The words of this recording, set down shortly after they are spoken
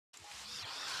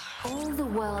All the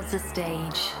world's a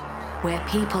stage where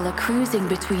people are cruising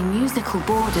between musical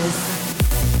borders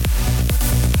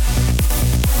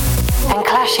and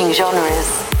clashing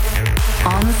genres.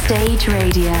 On Stage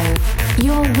Radio,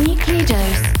 your weekly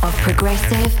dose of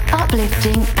progressive,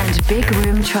 uplifting and big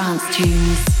room trance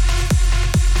tunes.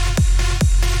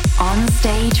 On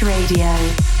Stage Radio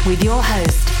with your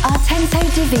host Artento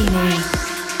Divini.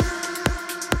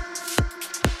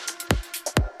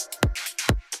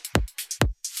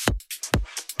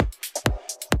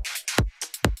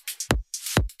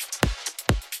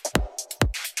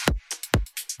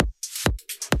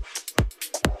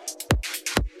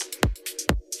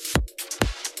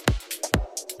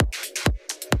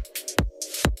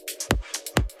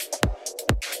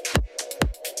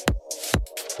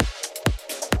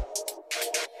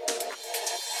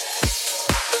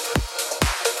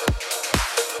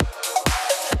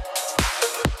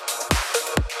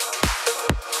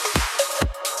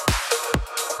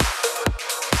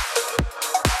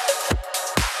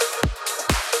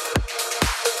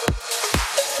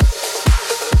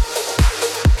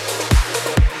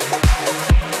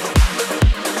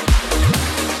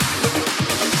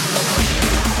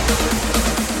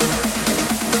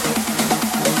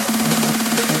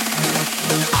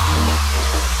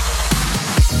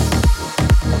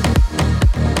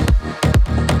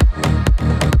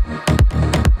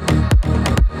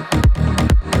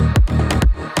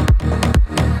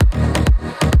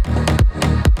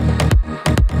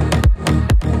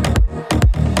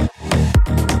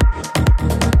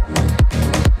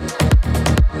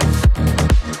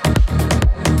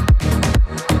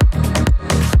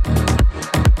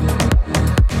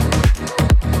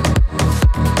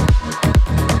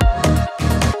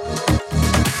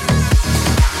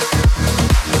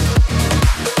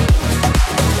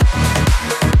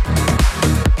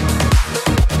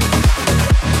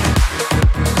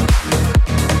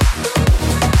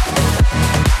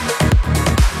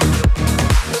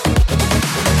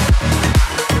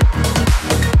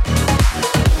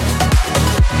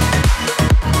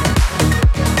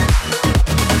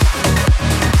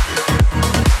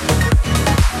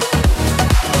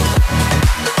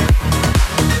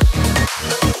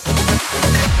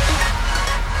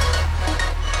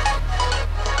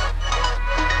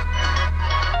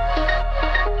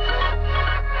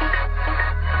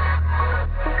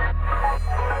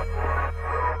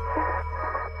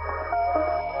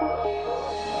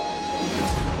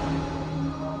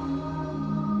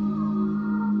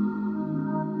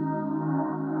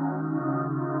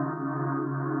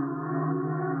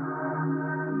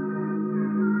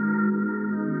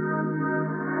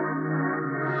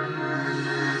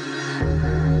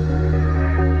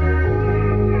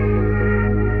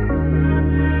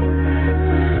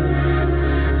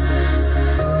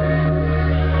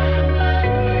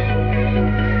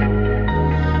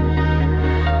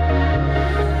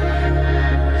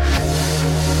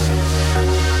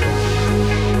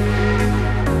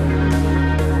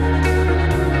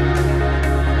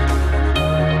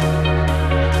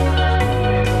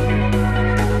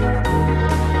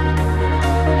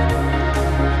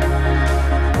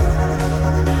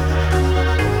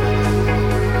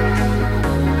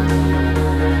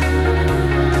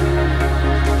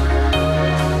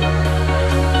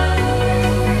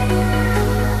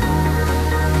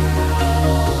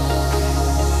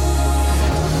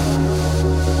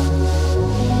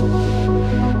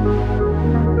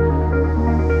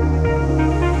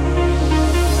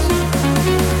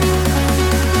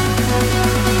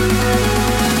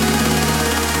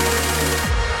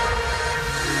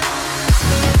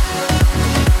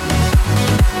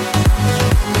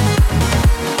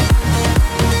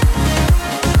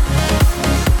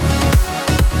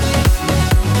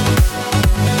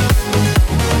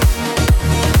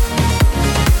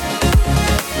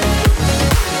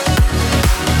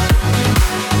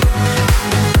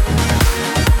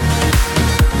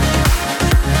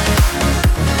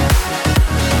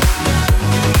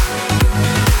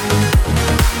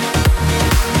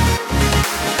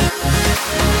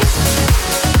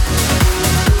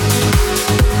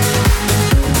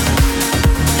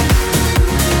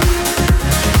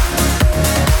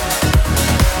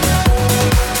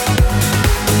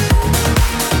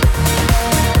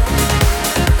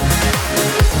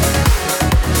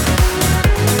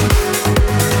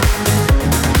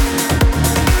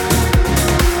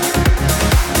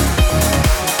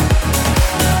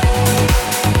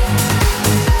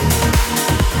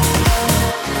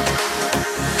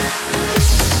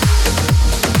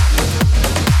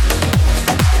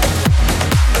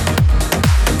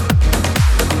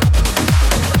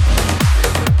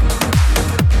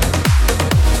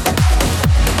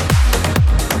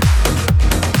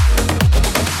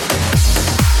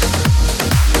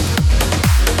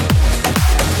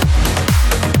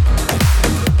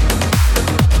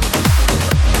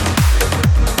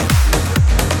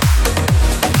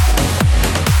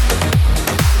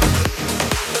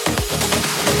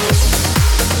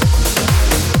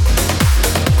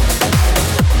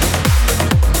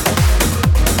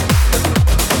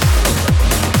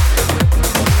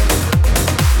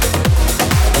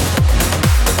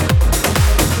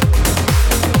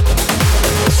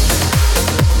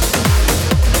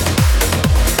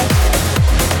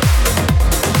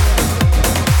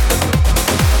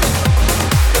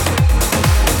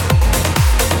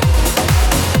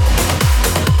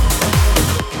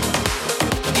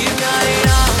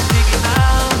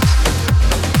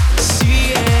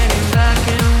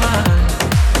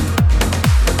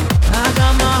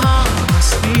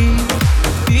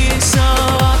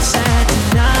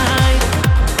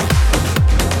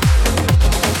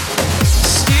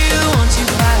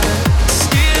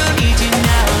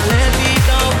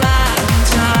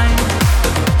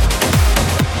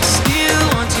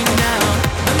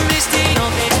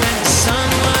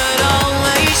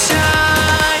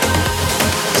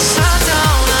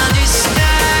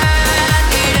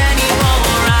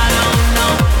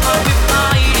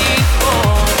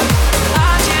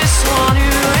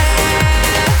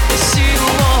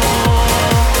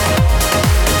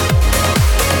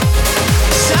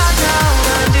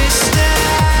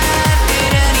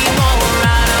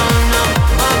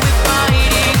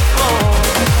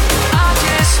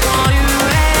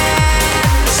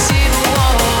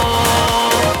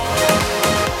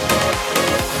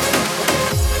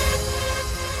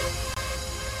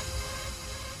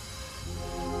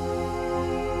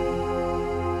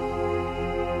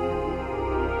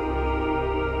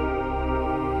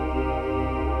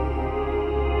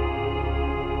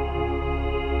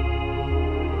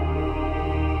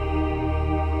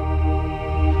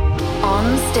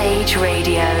 Stage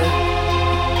Radio.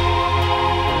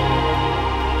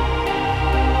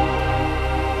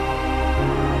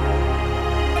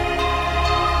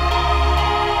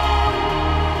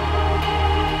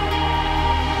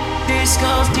 This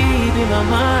goes deep in my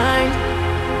mind.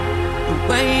 The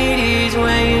weight is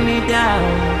weighing me down.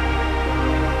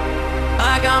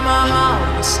 I got my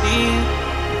heart asleep,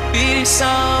 feeling so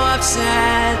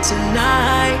upset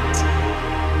tonight.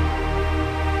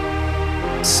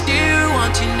 Still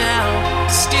want you now,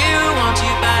 still want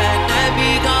you back. Let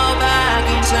me go back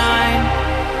in time.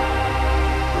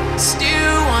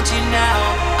 Still want you now.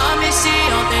 I miss the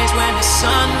old days when the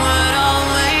sun would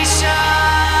always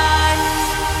shine.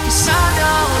 'Cause I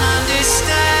don't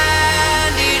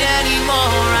understand it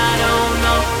anymore. I don't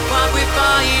know what we're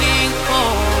fighting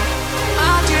for.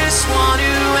 I just want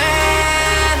to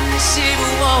end the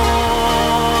civil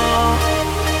war.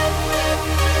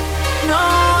 No,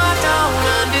 I don't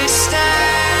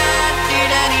understand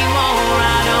it anymore.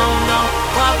 I don't know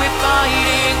what we're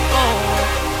fighting for.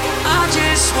 I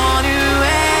just want to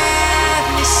end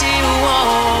the civil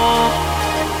war.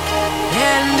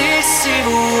 End this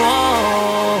civil war.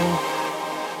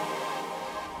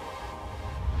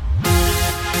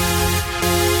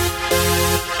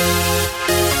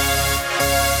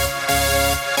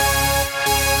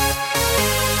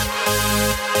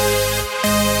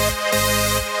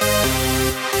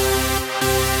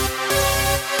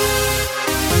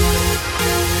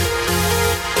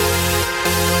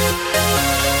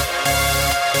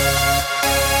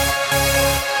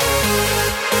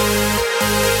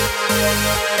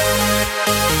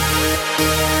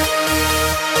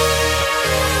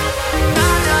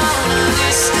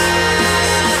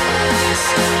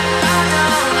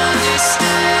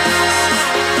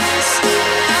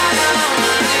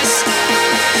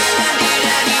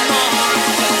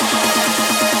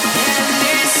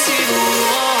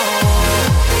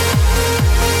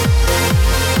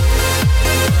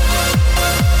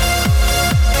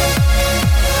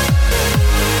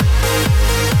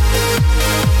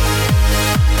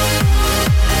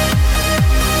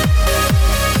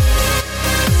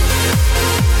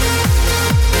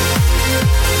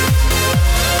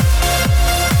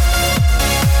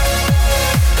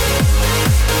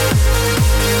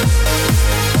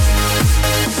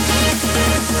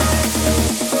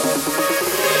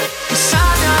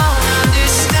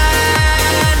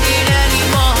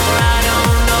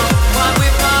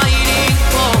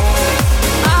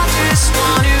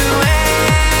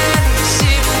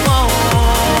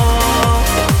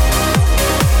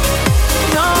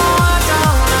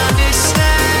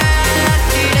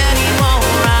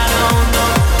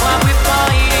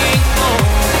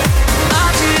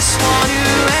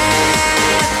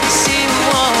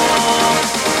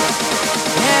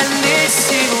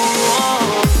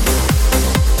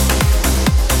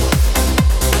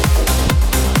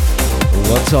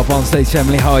 What's up, On Stage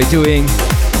family? How are you doing?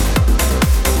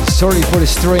 Sorry for the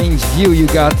strange view you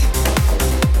got.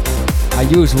 I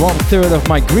use 1/3 of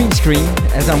my green screen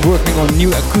as I'm working on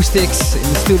new acoustics in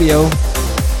the studio.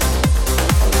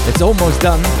 It's almost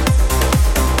done,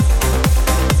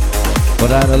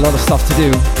 but I had a lot of stuff to do.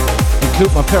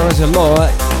 Include my parents-in-law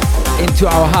into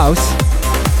our house.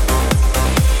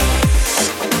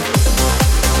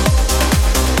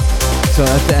 So I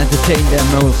have to entertain them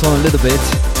also a little bit.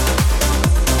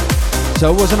 So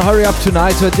I was in a hurry up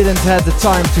tonight, so I didn't have the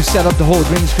time to set up the whole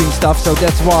green screen stuff, so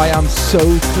that's why I'm so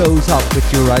close up with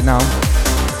you right now.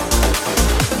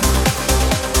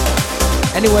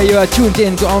 Anyway, you are tuned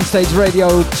in to On Stage Radio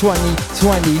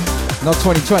 2020, not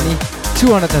 2020,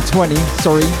 220,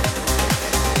 sorry.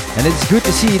 And it's good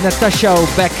to see Natasha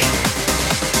back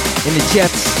in the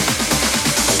chat,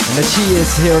 and that she is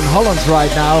here in Holland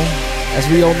right now, as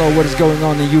we all know what is going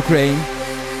on in Ukraine.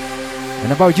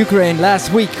 And about Ukraine,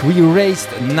 last week we raised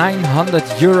 900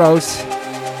 euros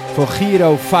for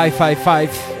Giro 555,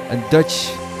 a Dutch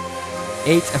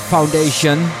aid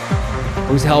foundation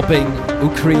who's helping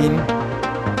Ukraine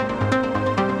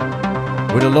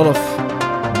with a lot of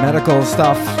medical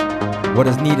stuff, what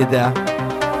is needed there.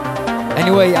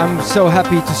 Anyway, I'm so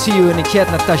happy to see you in the chat,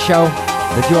 Natasha,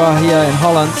 that you are here in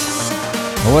Holland.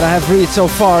 And what I have read so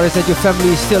far is that your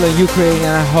family is still in Ukraine,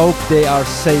 and I hope they are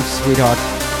safe, sweetheart.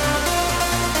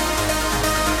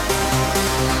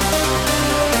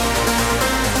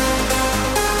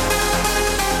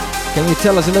 Can you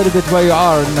tell us a little bit where you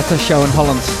are, Natasha, in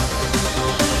Holland?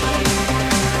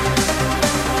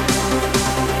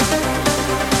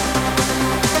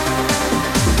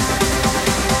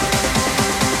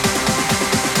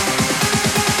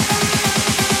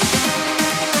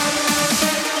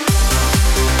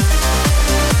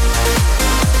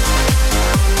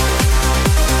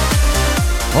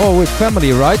 all with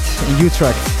family, right? In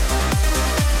Utrecht.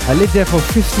 I lived there for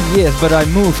 15 years, but I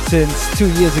moved since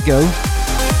 2 years ago.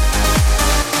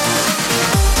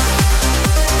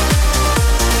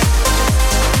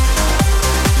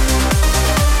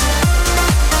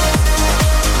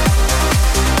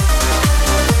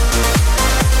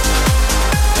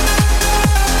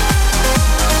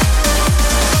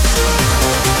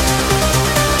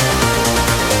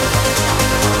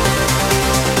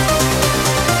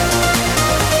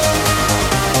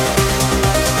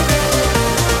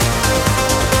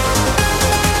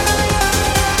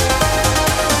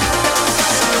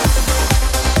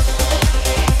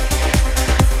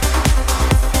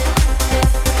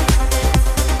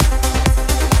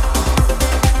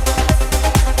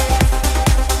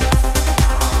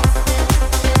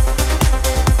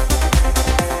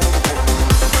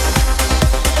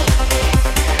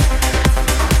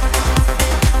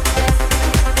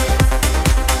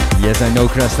 I know,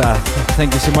 Kresta.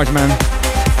 Thank you so much, man.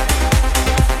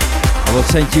 I will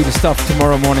send you the stuff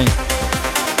tomorrow morning.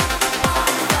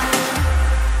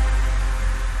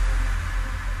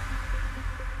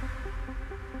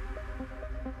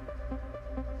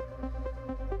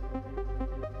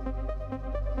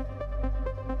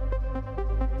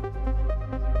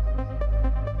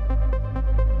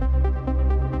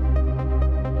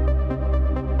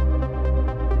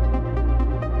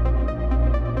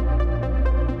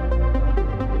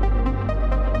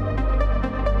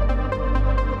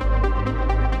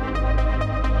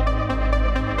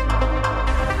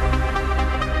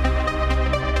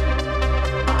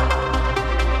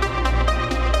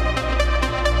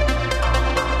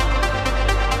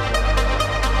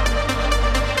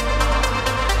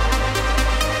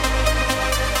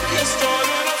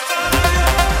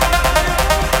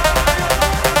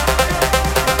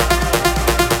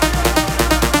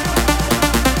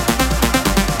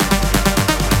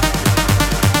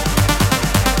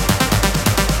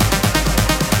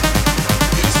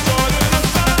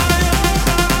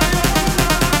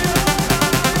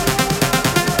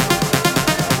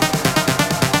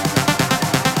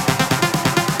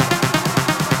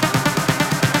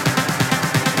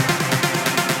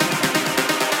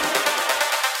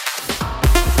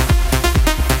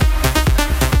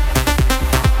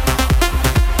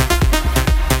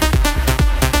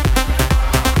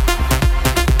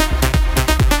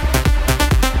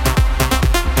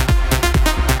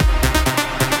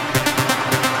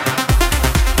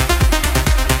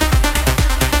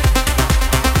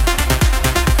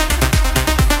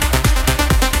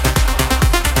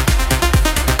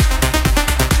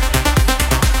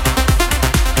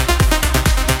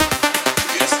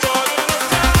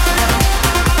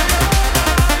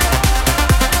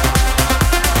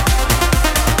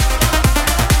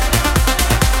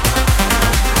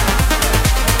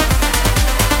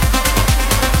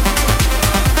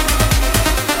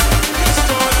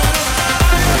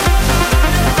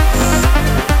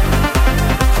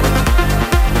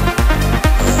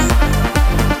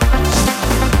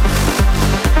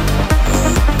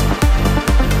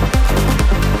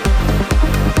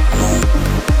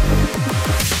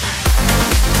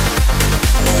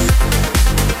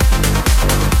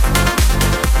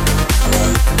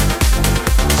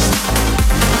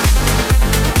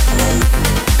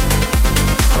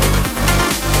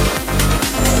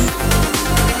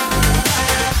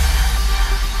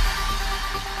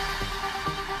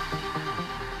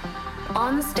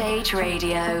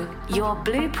 Radio, your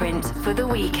blueprint for the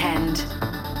weekend.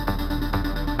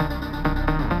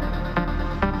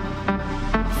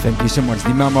 Thank you so much,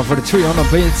 Dimama, for the 300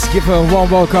 bits. Give her a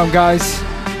warm welcome, guys.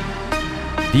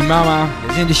 Dimama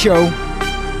is in the show.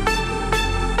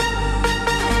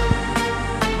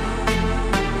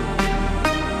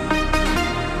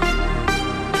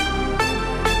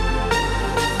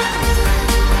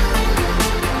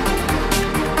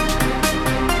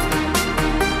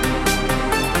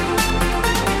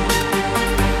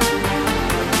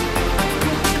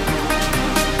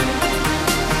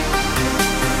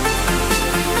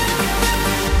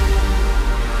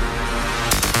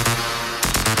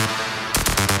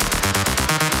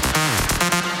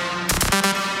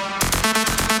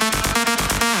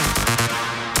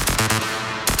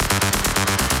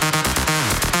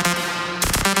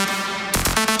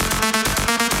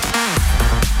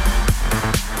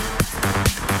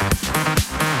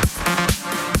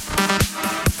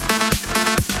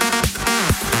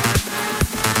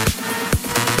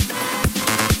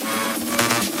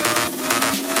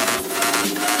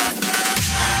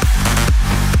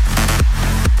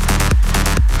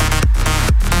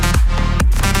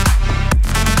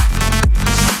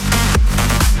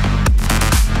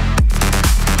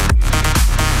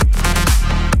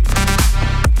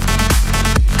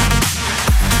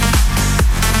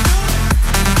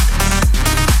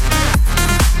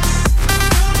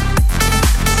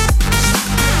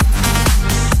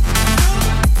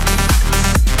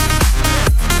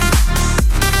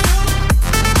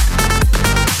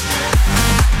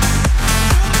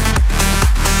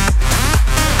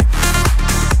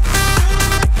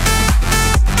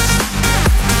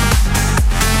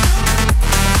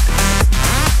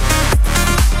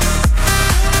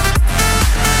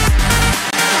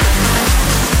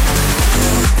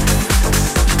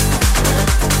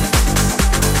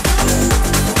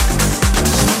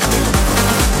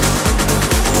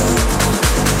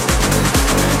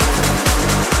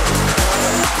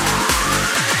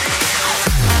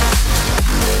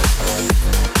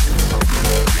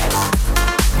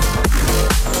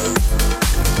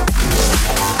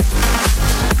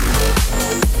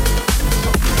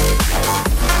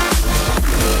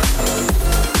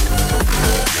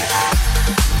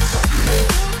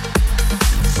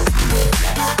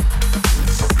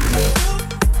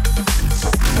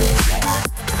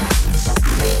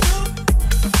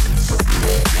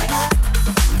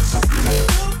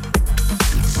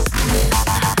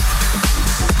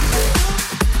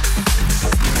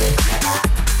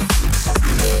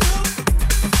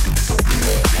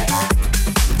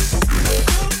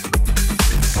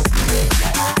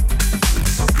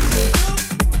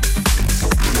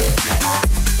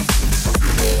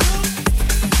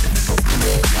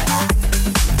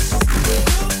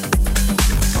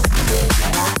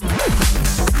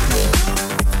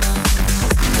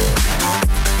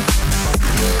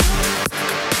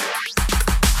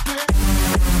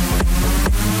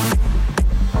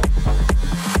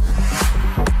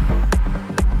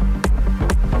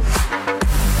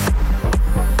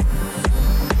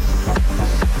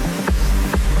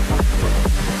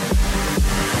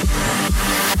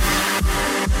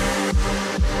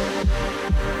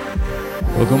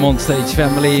 Welcome on stage,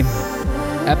 family.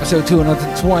 Episode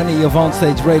 220 of On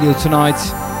Stage Radio tonight.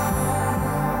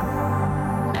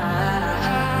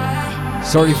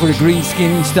 Sorry for the green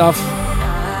screen stuff.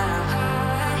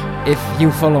 If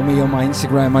you follow me on my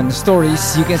Instagram and the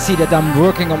stories, you can see that I'm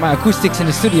working on my acoustics in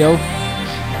the studio.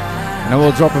 And I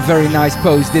will drop a very nice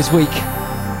post this week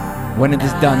when it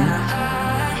is done.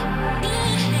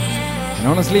 And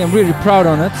honestly, I'm really proud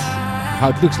on it, how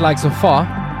it looks like so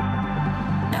far.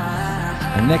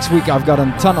 And next week I've got a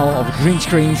tunnel of a green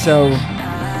screen, so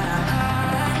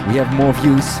we have more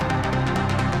views.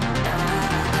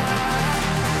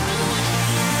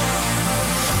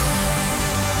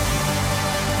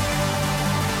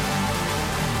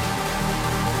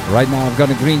 Right now I've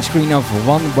got a green screen of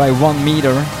 1 by 1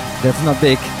 meter. That's not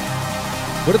big,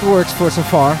 but it works for so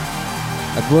far.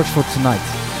 It works for tonight.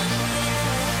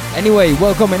 Anyway,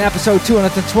 welcome in episode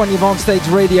 220 of On Stage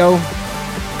Radio.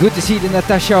 Good to see the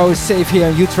Natasha is safe here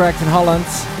in Utrecht in Holland.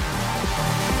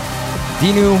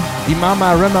 Dinu,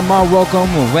 Dimama, Remama,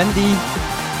 welcome. Wendy,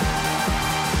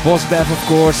 Boss Bev, of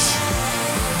course.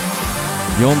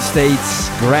 The On Stage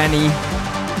Granny.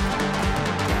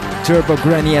 Turbo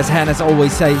Granny, as Hannes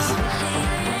always says.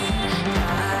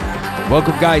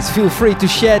 Welcome, guys. Feel free to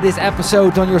share this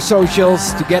episode on your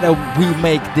socials. Together we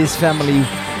make this family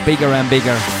bigger and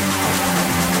bigger.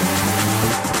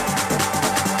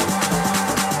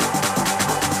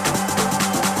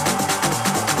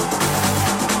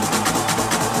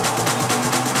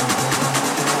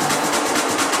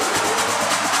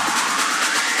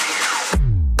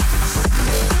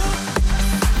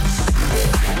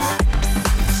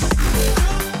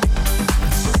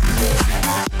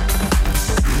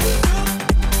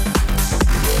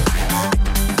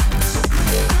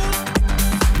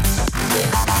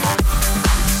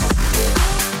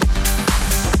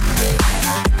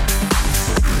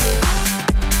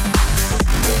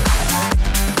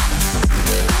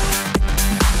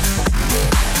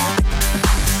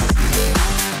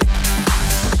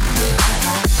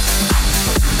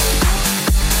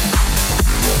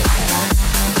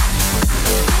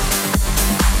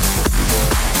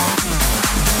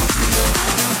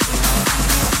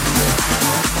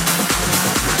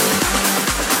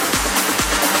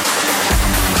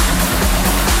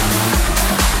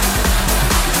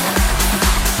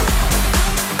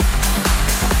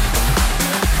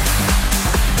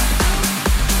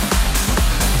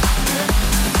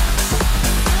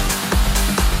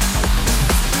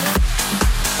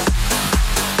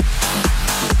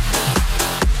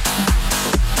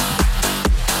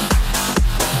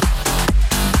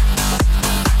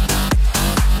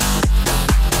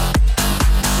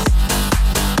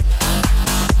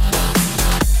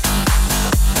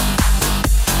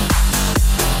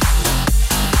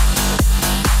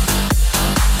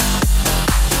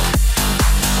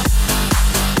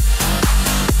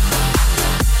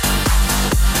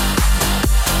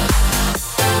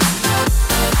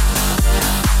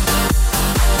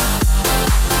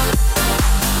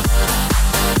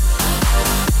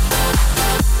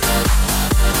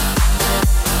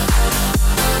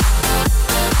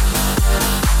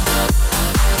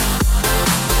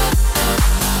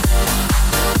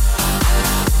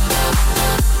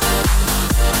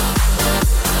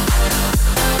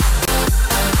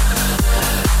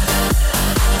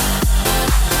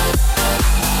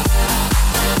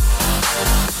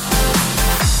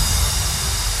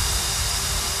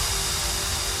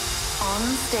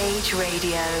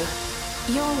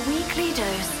 Your weekly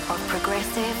dose of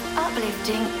progressive,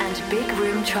 uplifting and big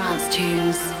room trance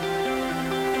tunes.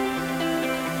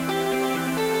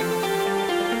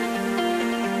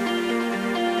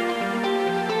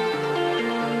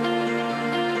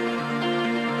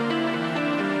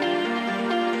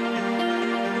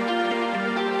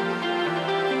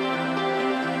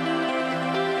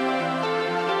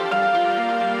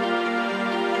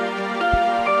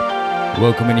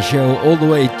 Welcome in the show, all the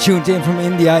way tuned in from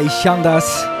India, is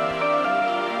Shandas.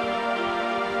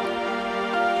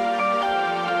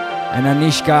 And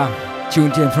Anishka,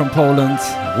 tuned in from Poland.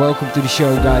 Welcome to the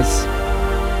show, guys.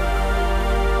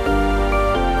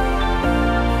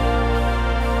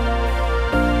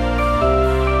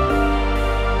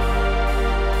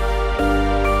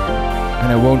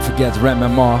 And I won't forget Ram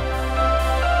and Ma.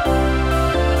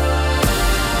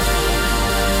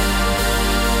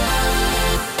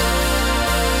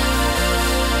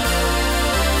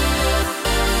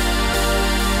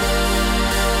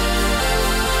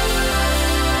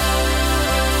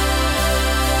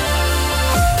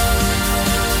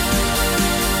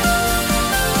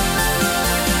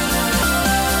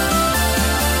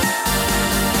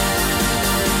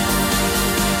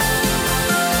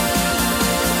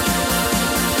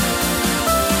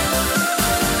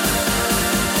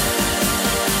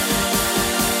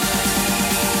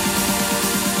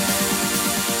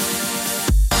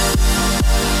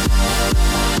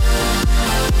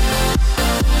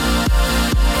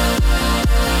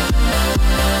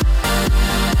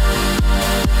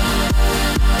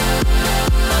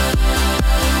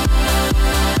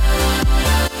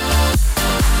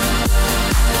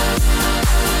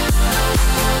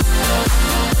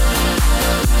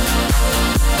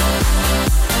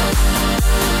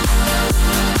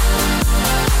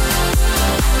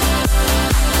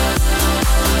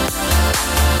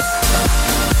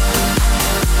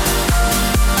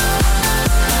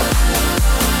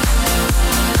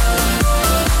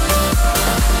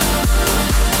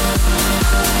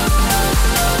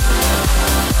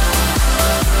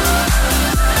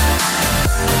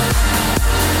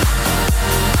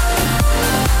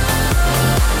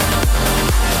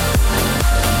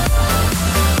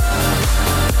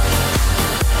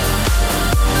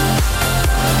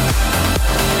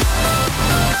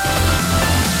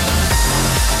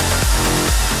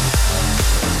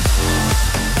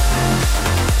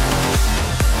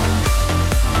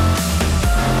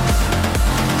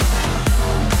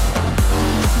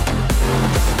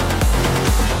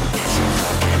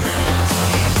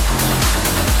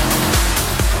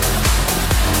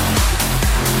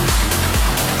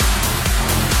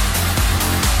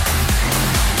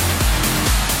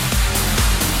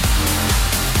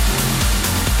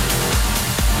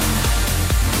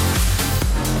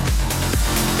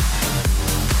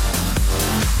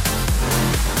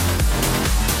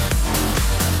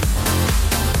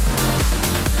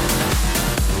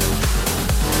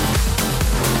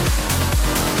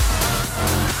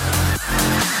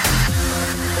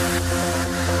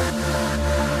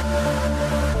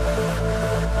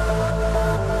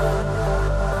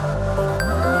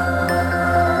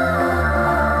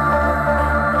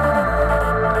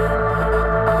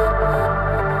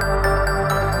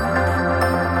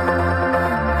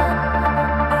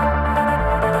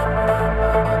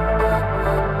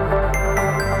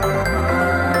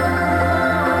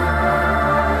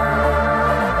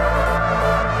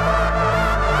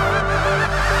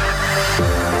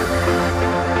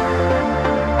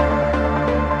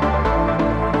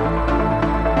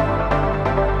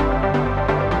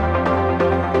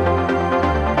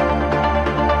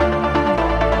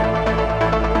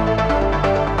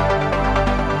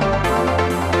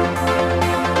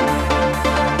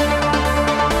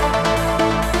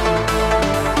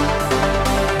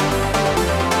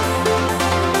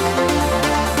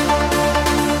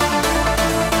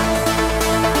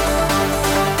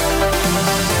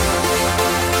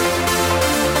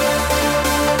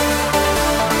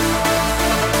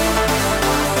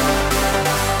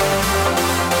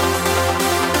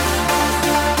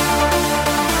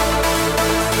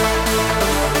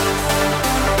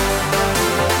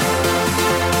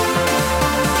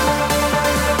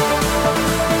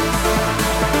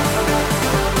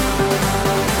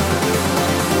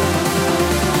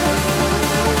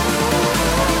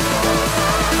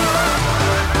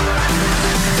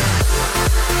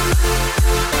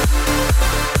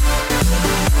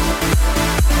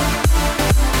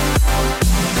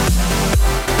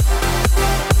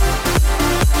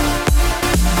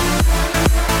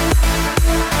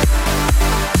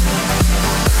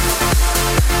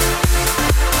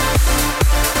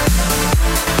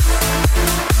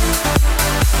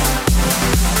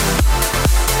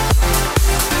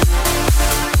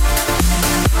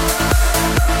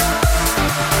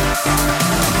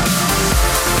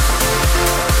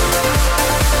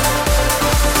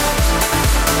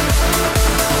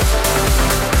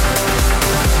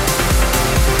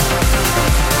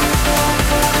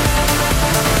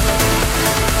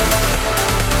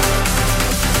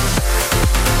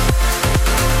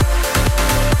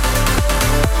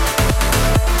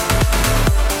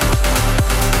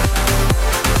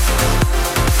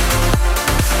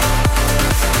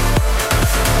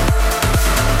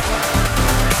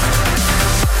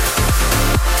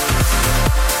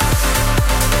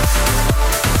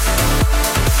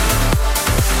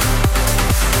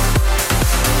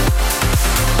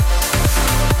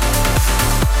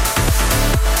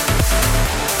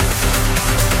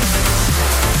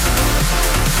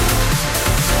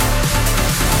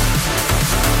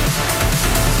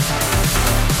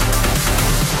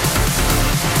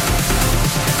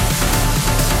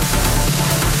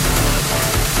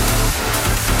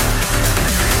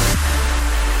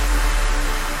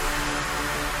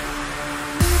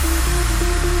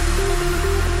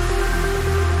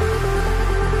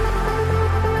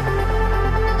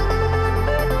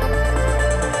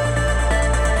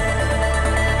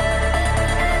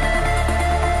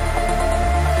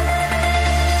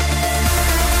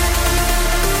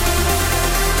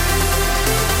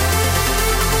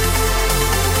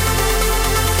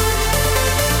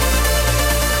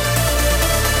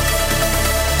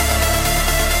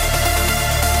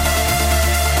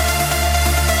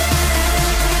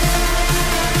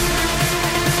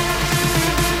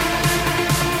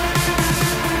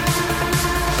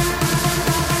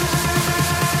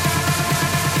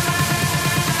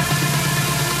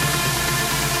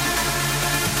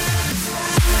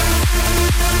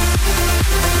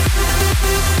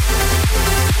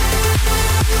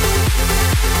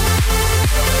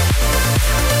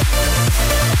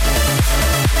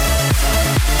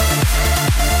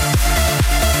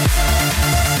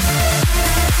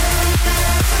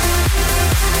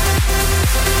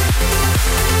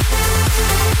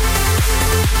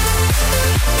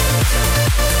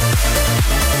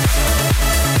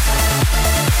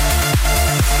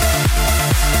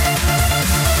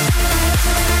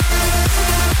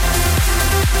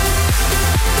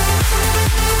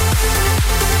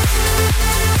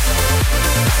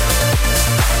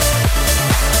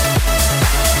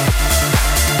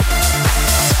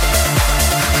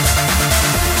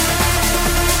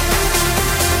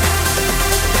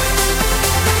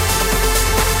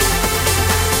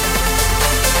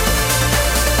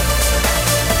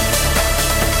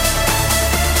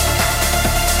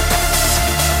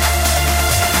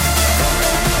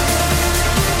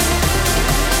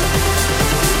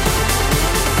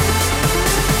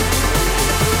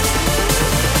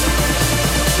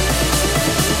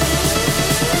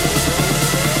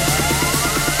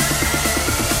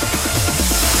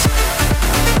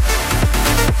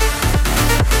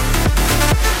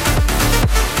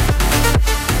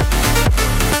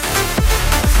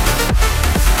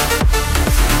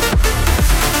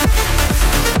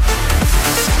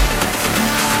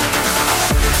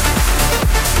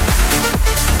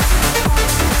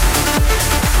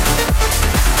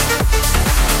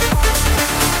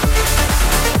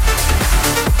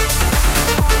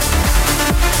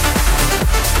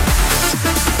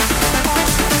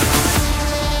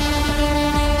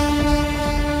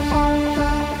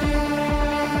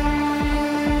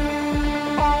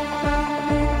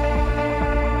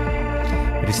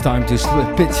 time to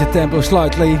pitch the tempo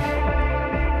slightly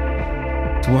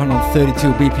to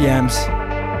 132 BPMs.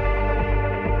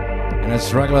 And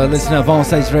as regular listener of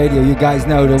Onstage Radio, you guys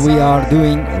know that we are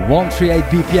doing 138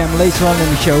 BPM later on in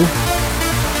the show.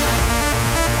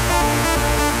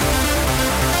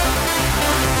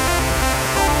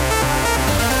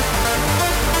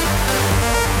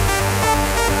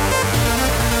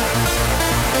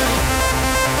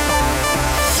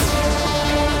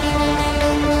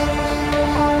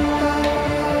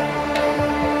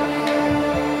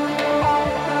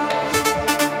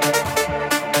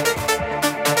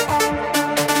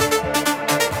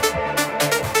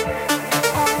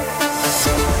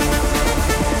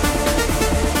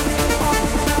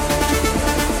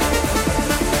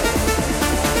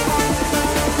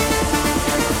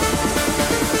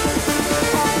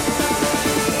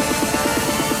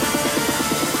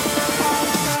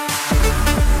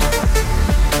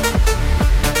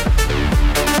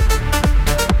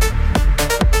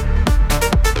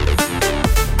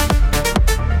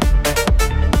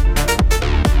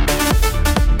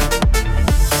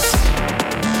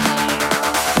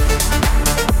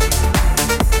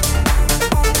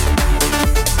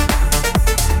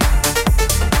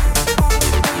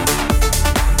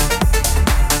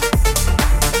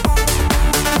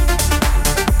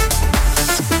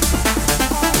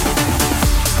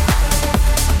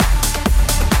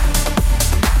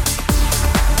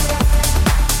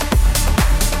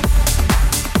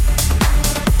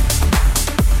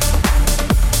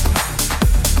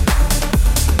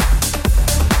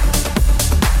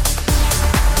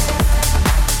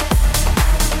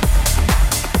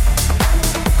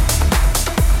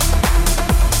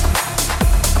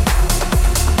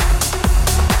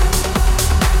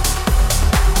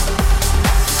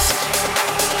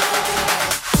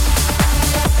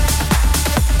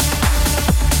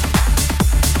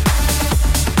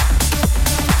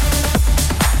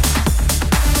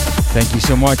 Thank you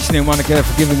so much, Snail Monica,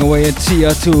 for giving away a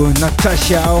Tia to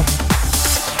Natasha.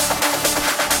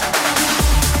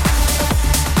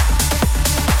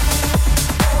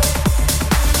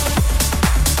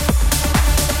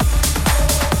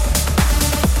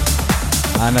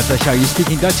 Natasha, you're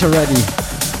speaking Dutch already.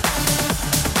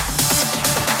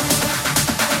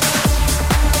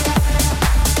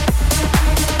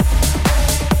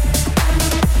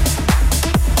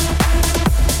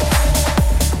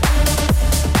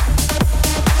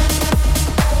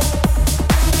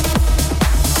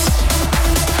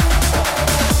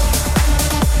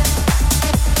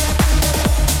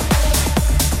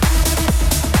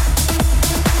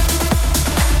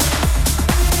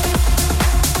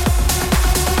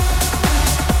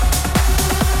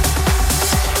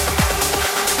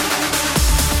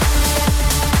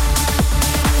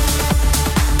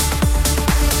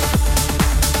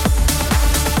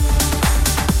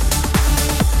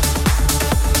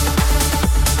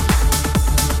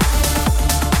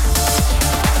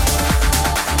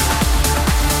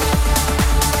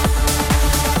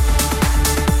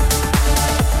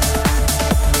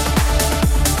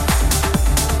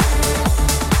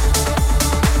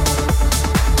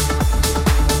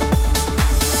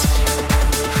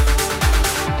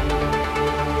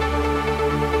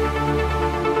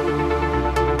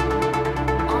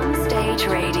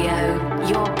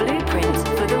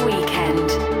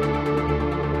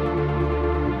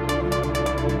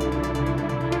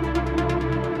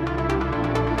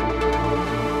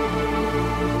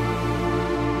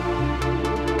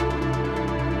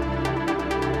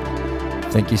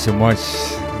 Thank you so much,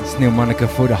 Snail Monica,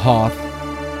 for the heart.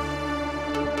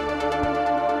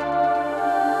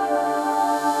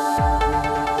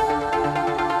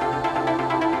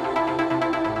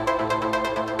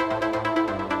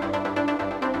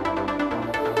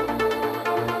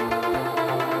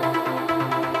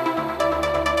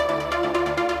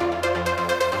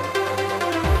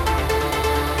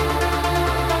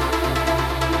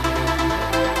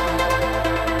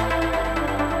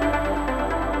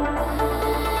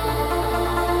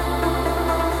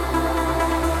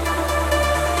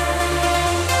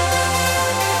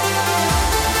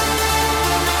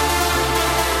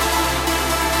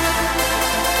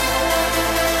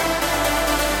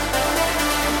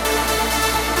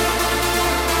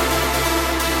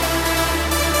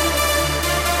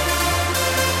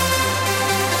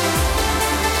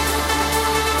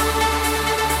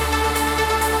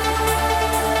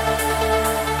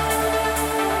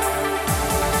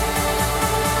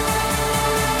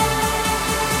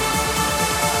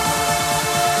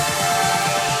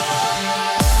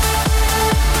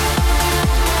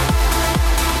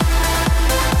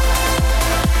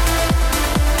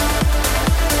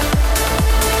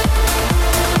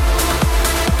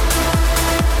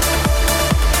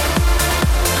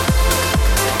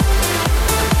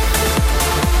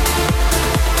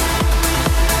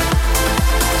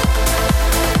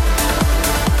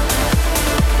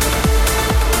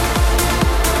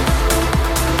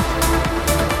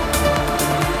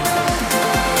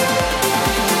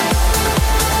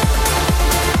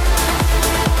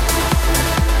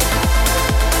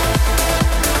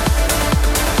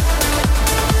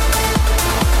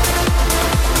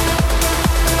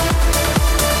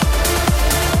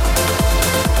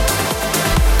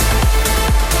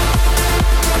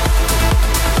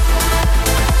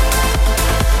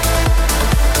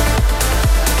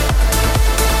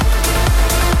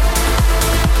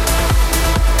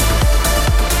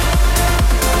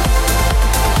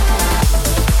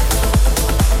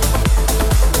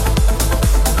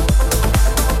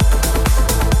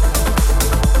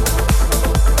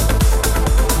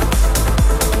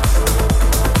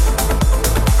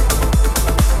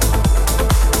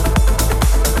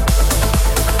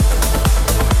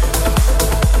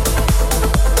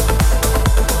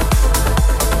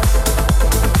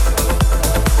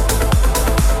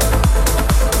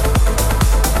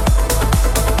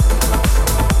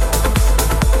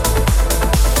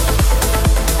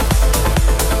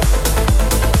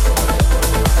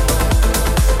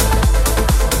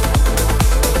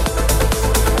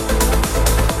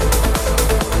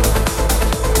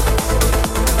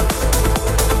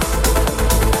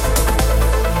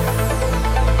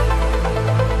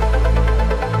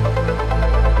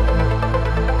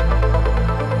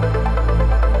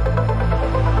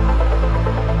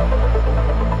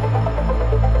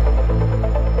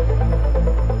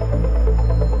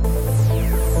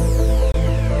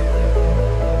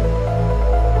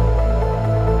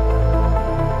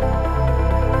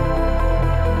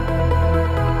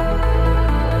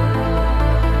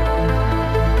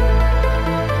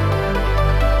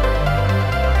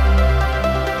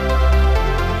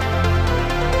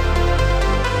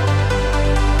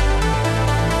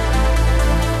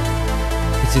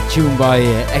 It's a tune by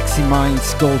Exy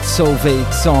Minds called So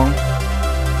Vague Song.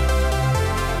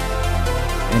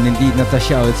 And indeed,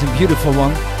 Natasha, it's a beautiful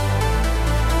one.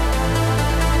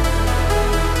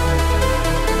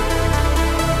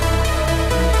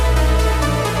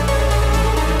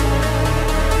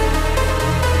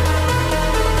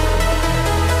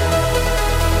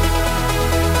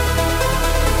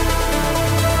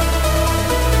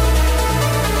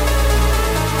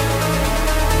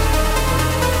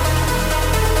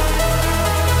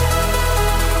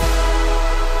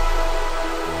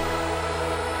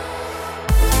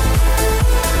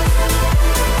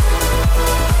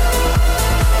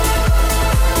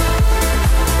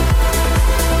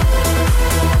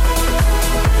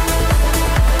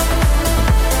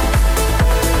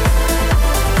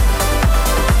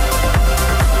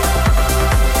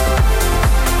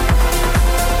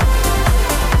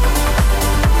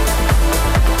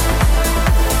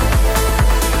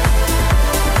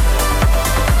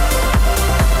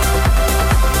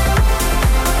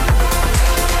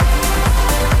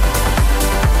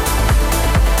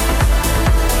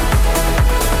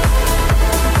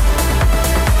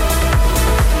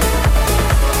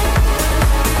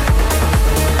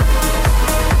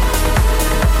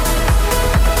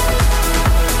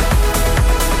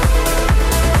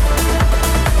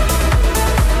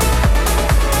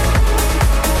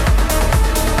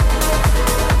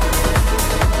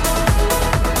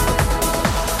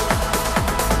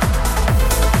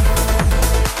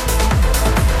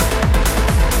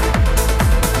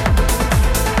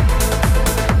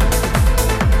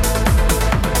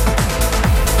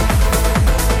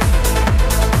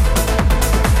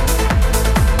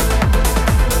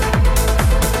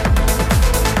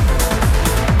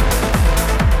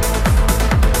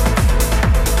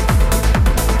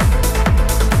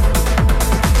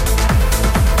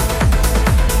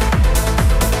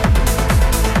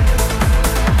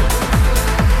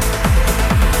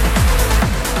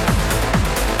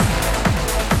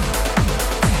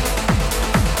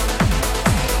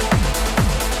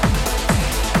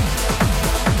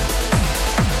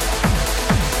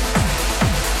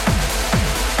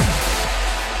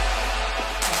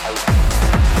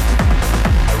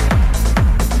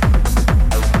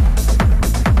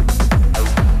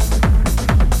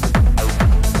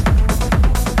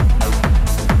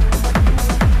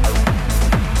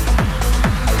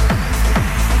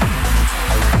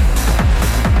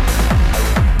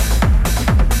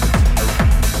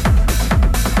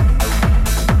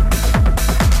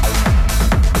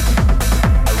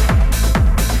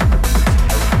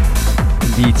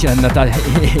 En dat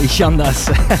is Shandas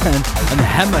een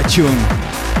hammer tune.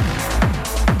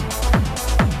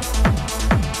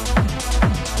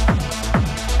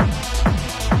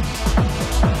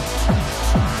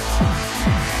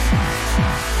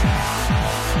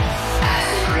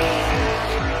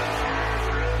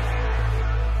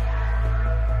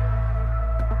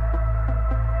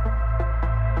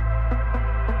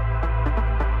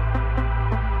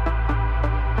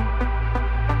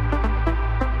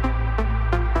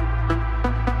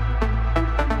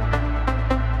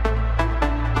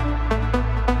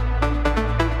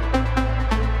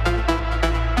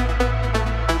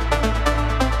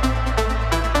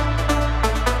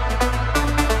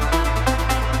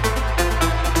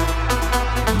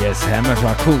 Hammers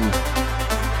are cool.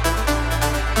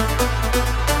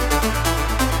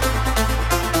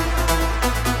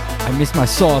 I miss my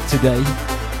sword today.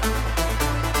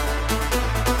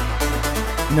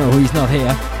 No, he's not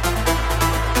here.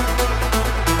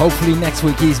 Hopefully next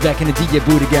week he's back in the DJ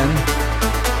booth again.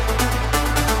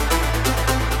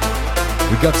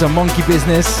 We got some monkey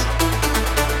business.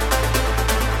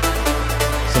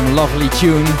 Some lovely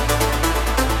tune.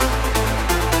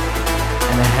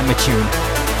 And a hammer tune.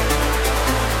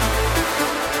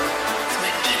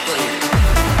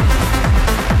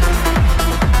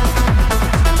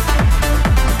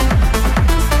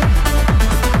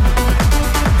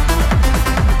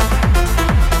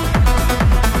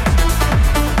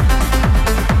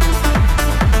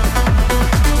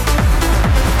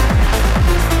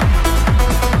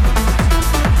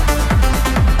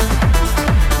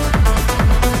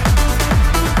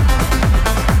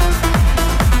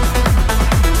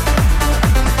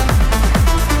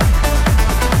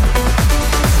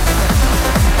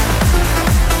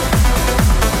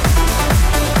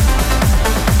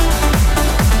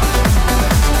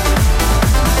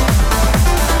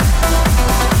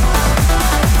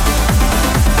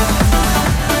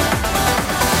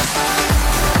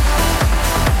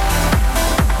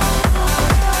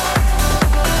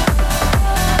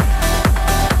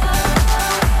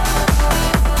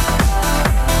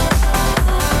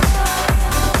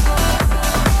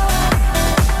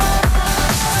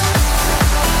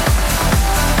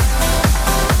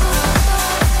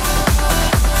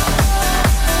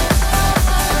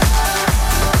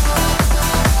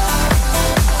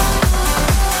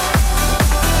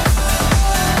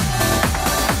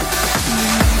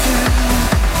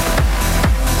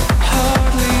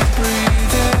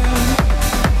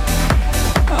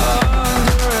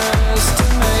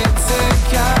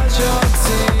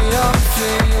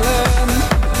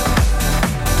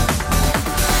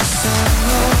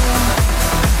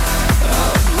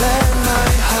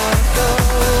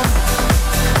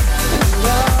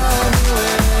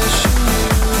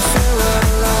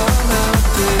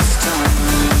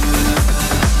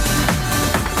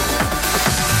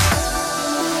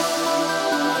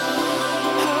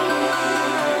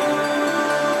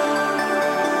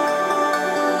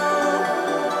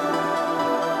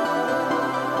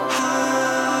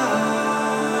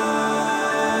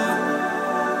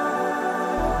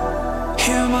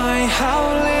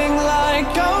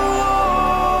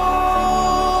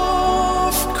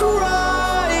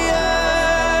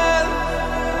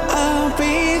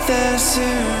 there soon.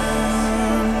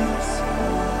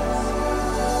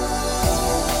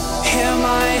 Hear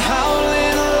my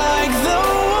howling like the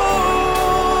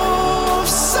wolf,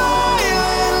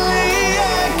 silently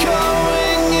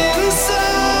echoing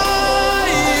inside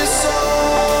your soul.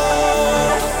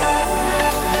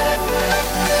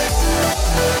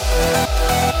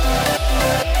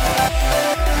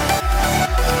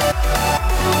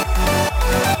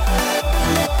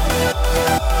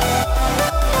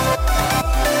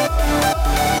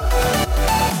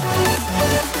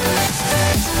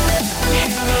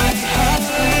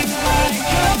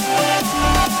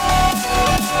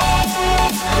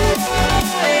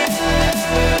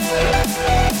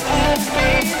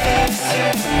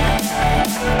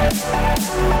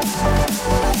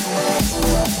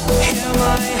 Hear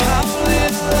my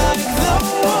howling like the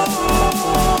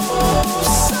wolf,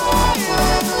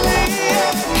 silently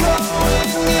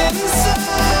echoing inside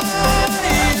your soul.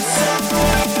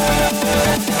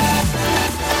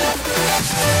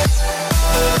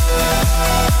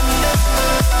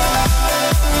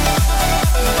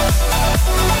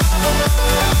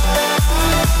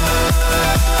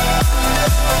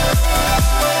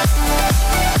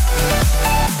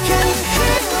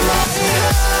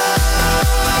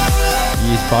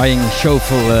 He's buying a show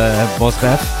full, Boss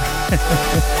Bev.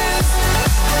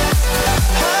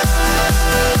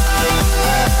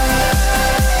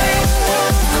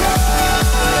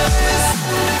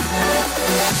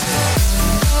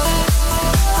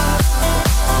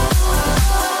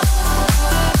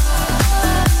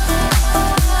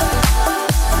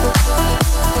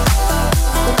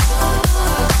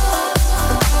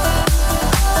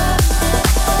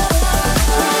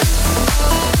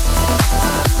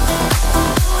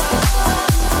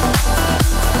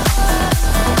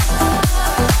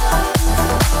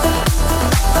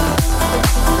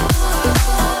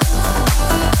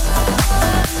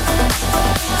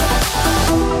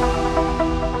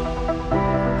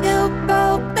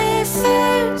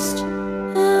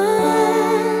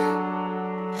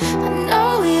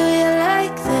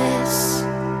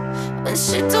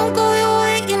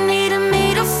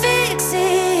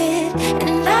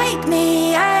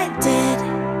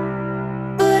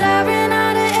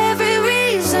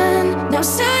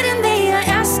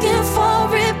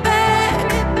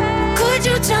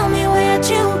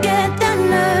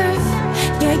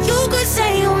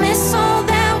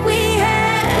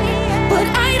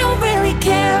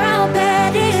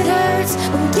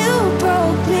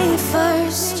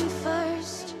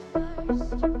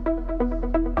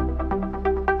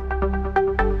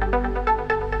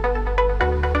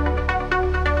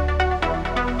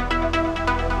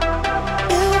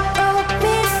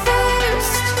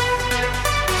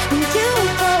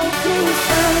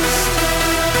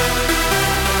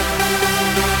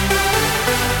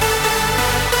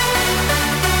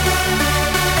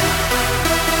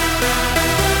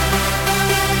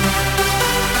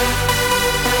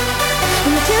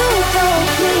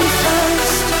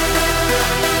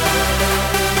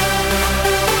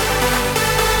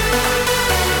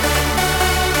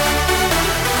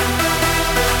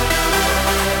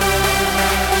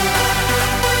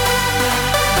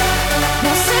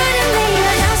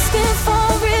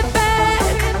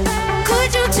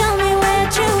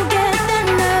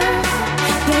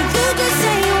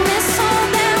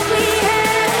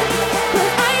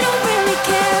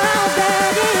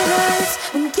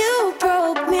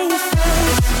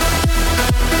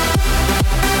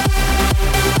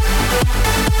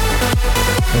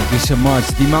 So much,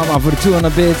 Dimama for the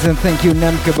 200 bits, and thank you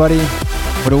Nemke buddy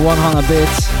for the 100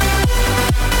 bits.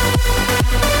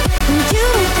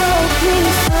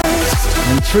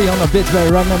 And 300 bits by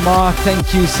Ramamar,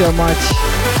 thank you so much.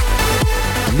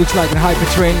 It looks like a hyper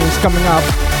train is coming up.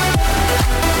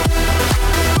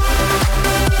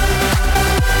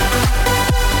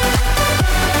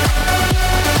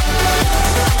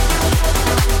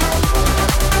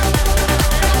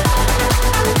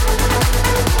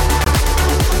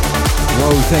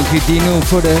 Whoa, thank you Dino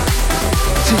for the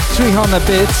 300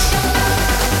 bits.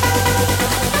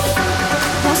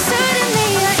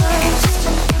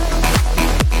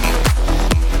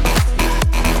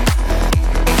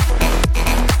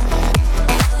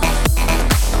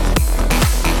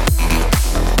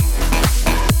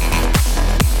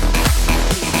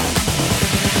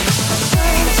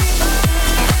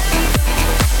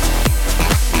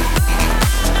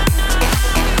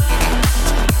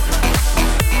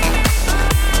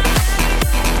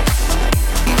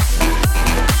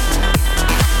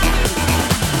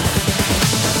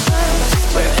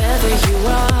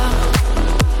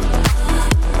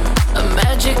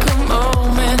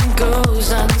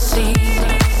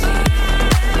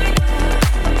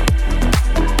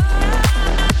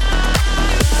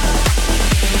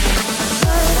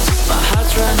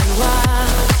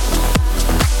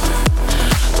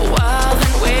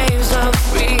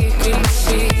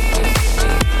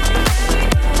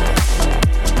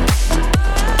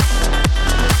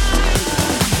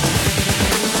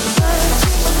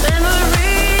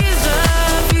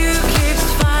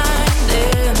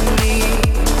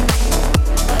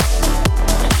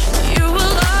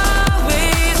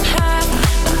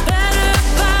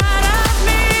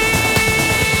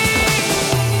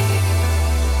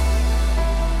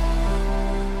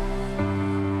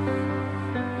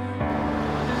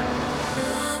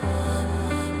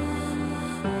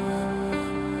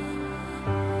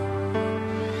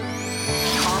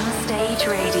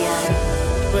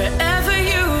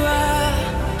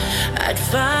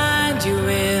 find you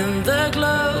in the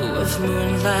glow of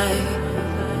moonlight.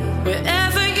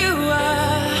 Wherever you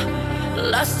are,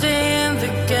 lost in the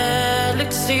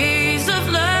galaxies of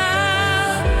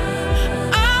love.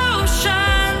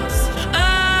 Oceans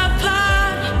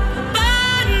apart,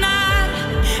 but not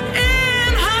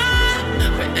in heart.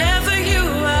 Wherever you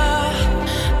are,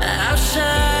 our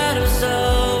shadows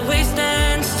always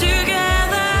dance together.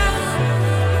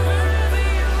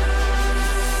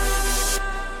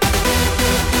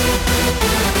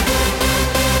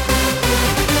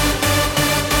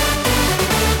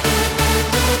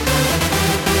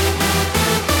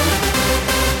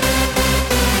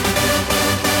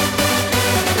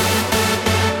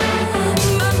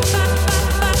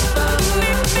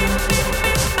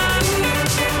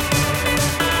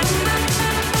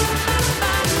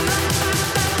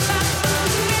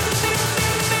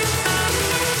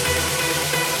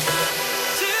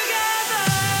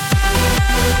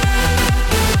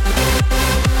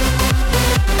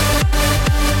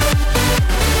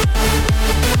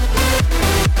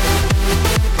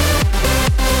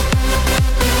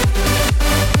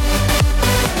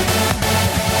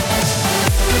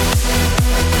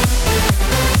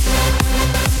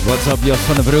 What's up, Jos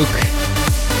van den Broek?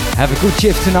 Have a good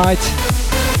shift tonight.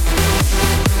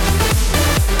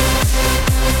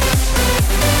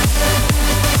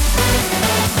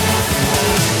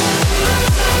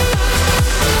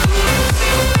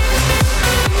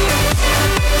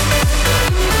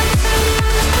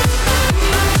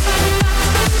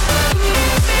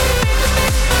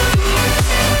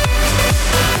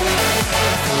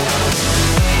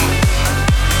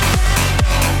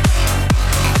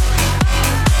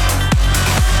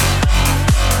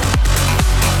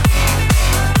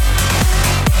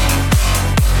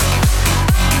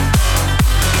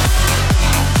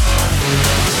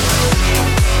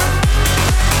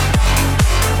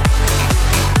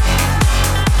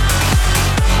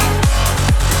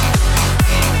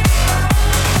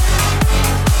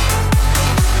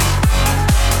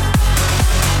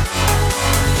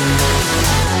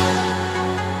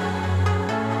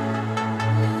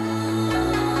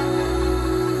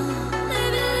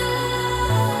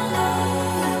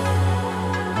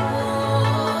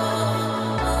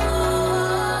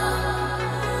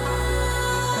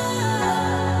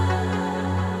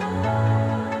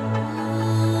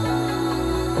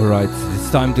 Alright,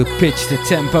 it's time to pitch the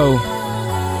tempo.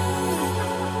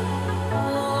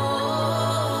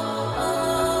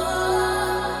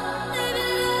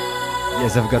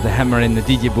 Yes, I've got the hammer in the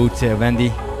DJ booth,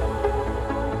 Wendy.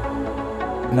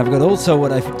 And I've got also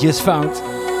what I've just found.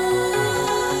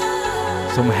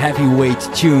 Some heavyweight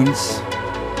tunes.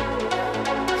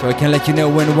 So I can let you know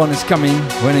when one is coming,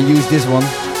 when I use this one.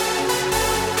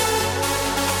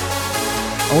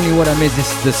 Only what I miss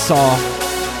is the saw.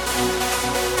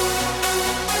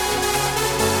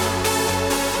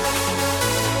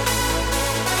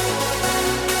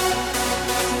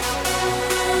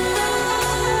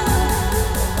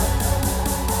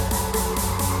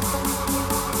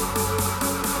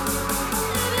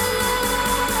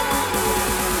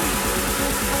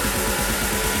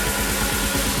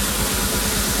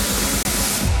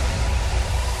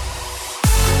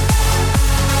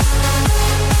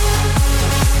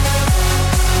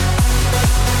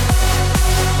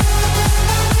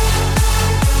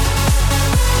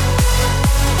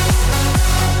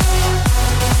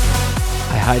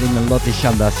 Hiding a lot,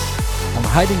 Ishandas. I'm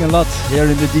hiding a lot here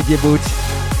in the DJ booth,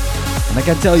 and I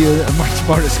can tell you much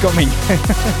more is coming.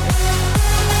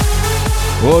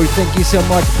 Oh, thank you so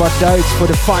much, Bart Duits, for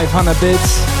the 500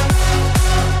 bits.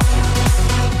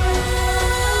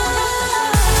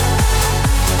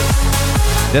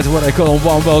 That's what I call a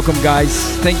warm welcome,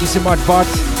 guys. Thank you so much, Bart.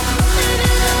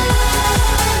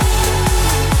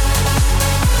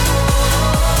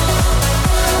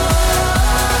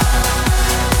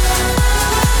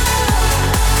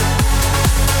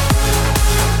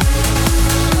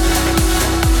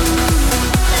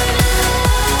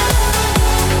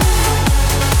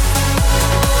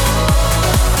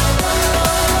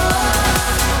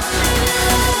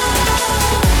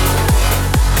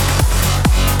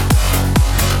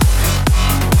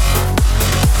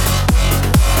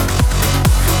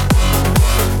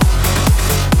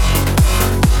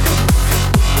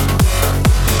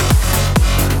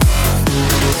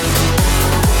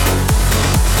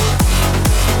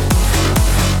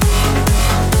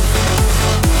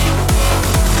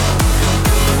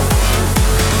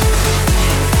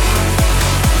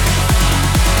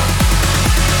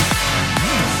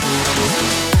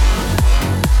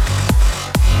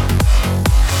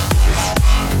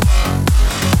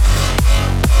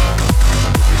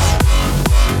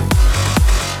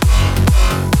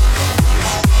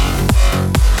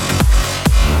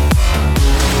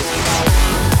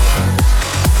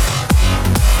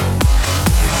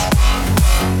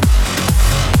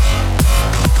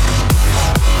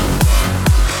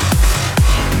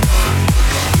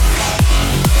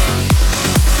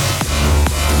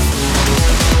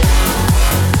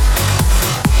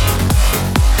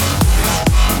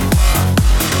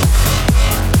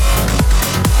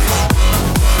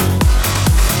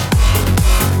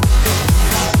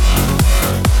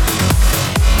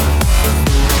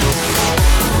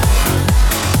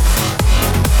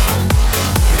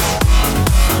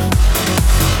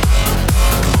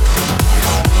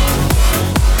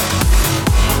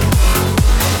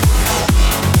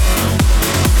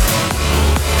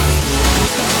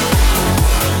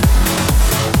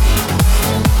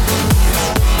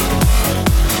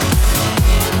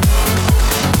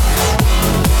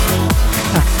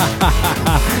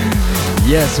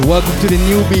 Yes, welcome to the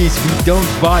newbies. We don't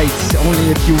bite,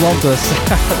 only if you want us.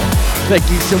 Thank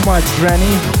you so much,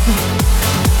 Granny.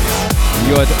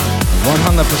 You're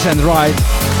 100% right.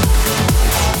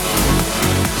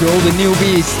 To all the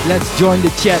newbies, let's join the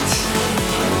chat.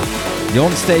 The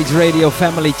On-Stage Radio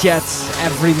family chats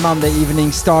every Monday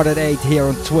evening, start at 8 here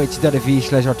on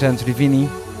twitch.tv/Artento Divini.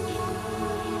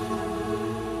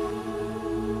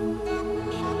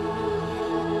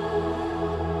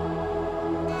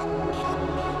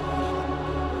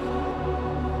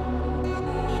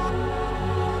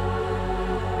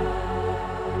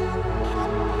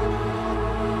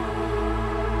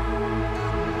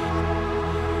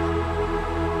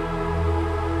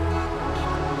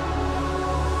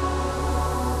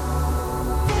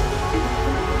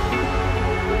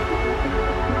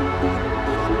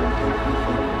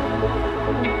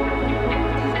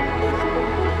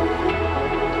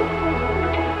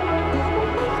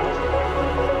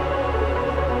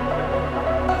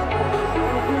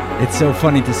 It's so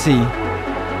funny to see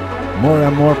more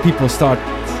and more people start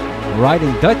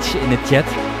writing Dutch in the chat.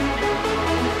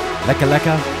 Lekker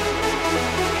lekker.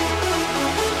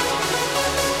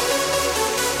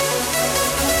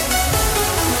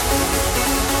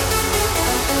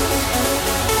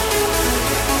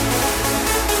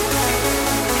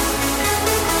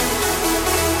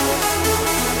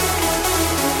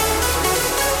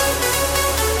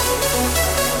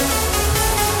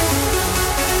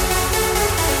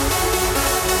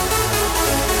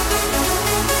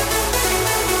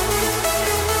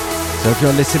 So if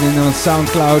you're listening on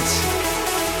SoundCloud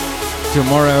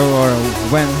tomorrow or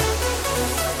when,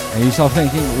 and you start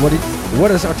thinking, what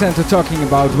is Artento talking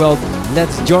about? Well,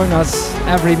 let's join us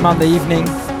every Monday evening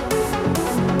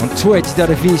on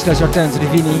twitch.tv/Artento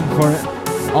Divini for an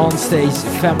on-stage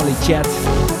family chat.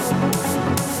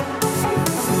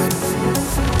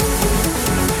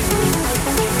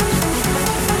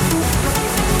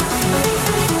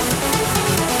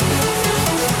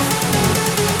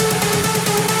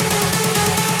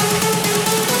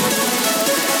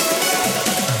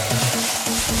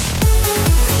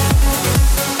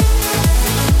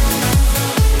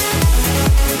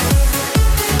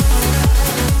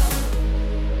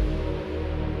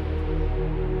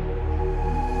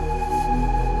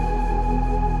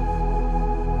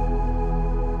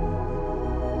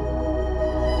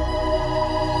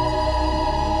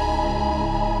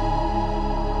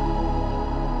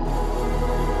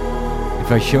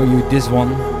 If I show you this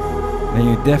one, then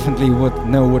you definitely would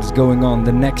know what's going on.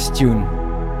 The next tune.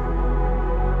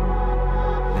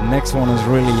 The next one is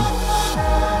really...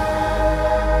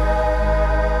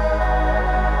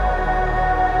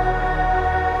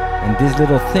 And this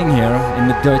little thing here in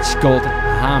the Dutch called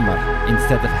hamer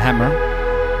instead of hammer.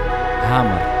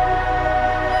 Hamer.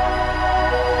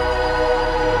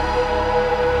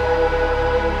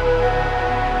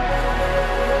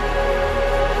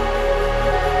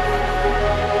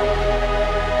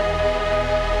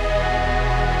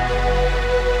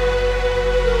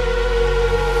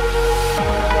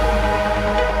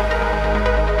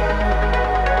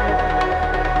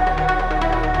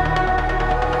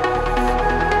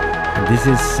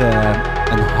 This is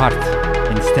an hart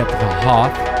instead of a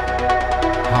heart.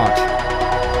 Heart.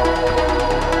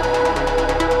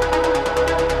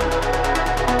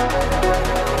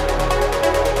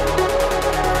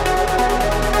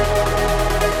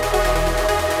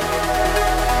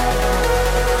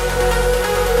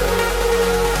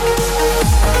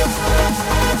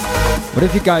 But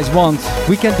if you guys want,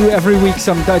 we can do every week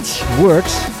some Dutch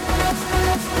words.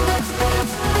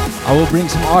 I will bring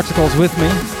some articles with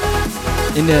me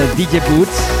in the DJ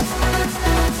booth,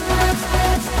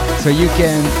 so you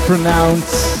can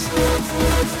pronounce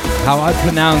how I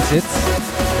pronounce it.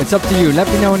 It's up to you. Let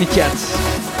me know in the chat.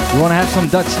 You want to have some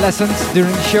Dutch lessons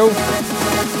during the show?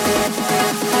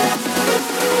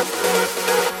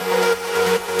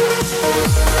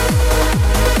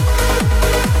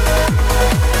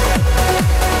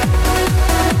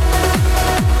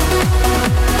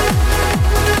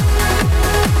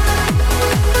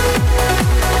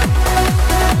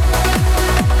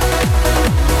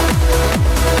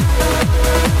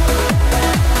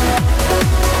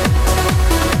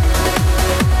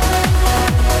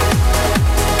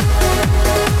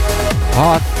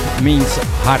 Hart means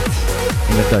heart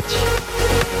in the Dutch.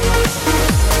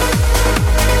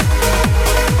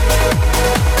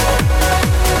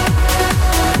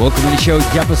 Welcome to the show,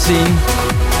 Japasine.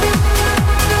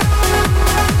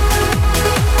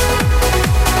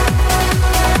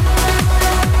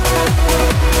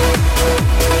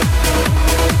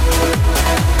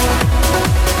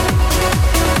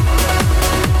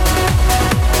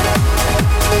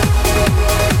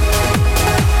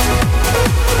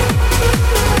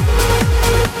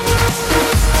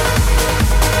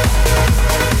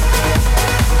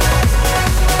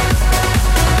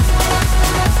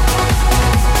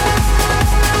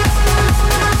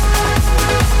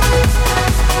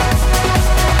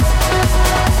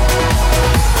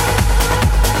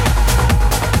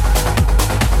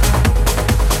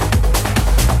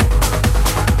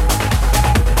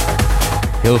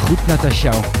 Heel goed,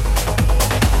 Natasha.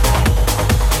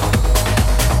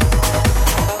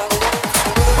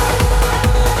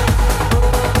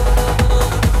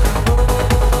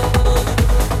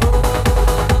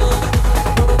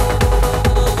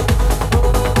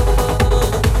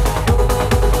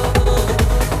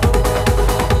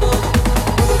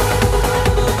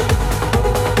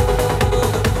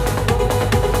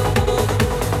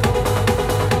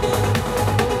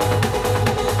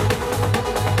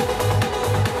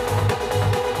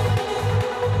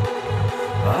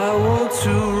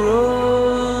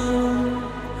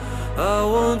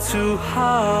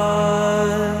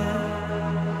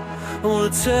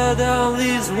 Tear down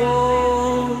these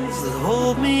walls that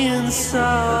hold me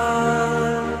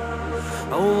inside.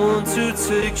 I want to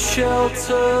take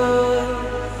shelter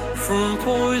from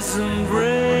poison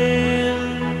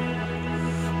rain,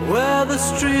 where the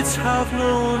streets have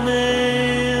no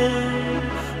name.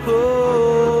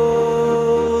 Oh,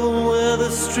 where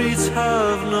the streets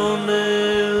have no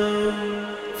name.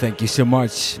 Thank you so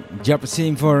much,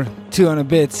 Japasim, for 200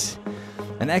 bits.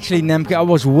 And actually, Nemke, I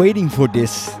was waiting for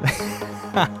this.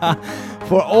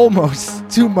 For almost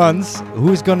 2 months.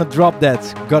 Who's gonna drop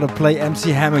that? Gotta play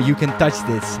MC Hammer. You can touch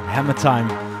this. Hammer time.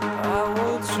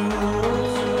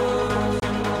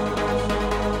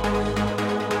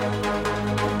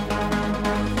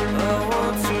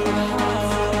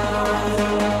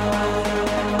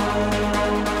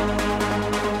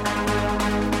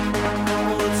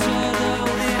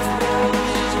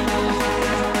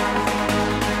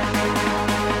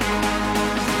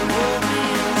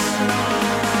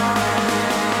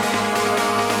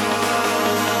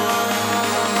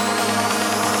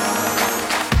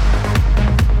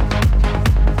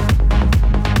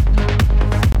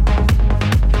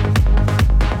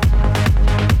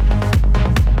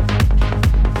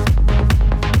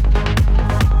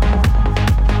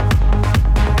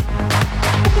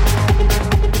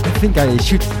 I think I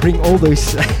should bring all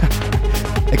those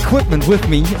equipment with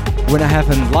me when I have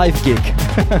a live gig.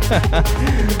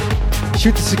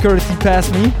 Should the security pass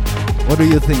me? What do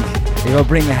you think? If I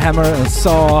bring a hammer and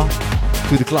saw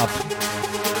to the club?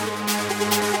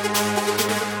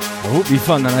 It would be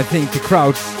fun, and I think the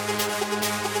crowd,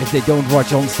 if they don't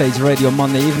watch On Stage Radio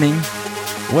Monday evening,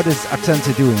 what is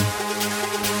Artenta doing?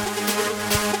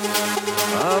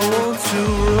 I want to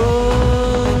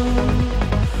run,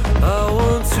 I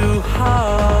want to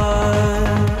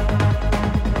hide,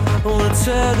 I want to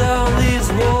tear down these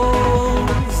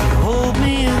walls that hold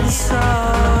me inside.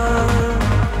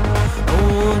 I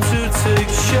want to take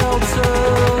shelter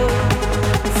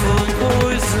from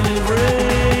poison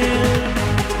rain,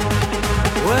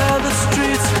 where the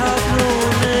streets have no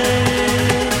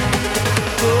name.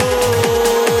 Oh.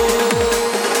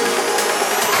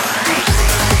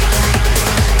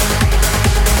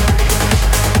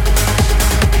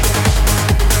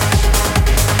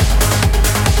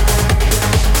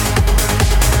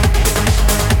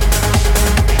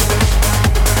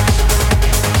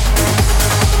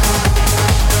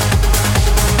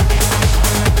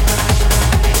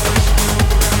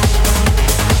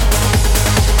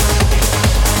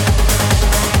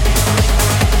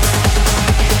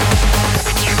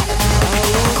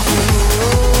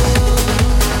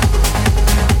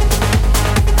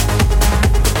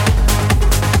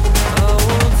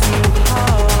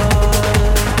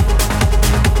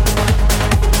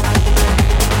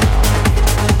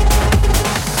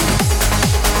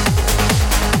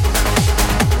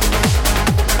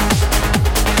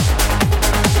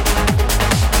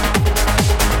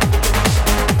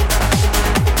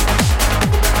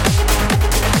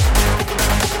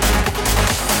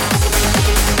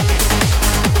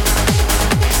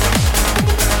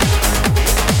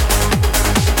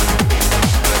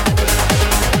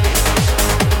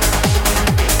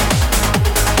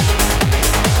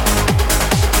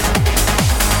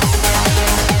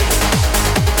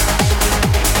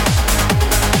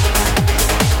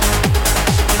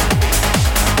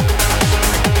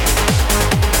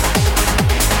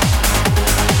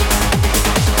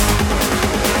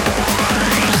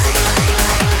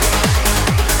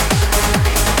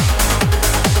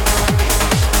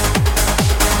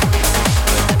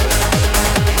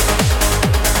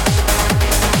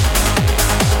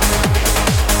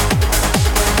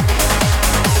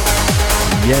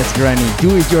 Yes, Granny,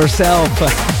 do it yourself.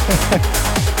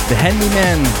 The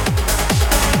handyman.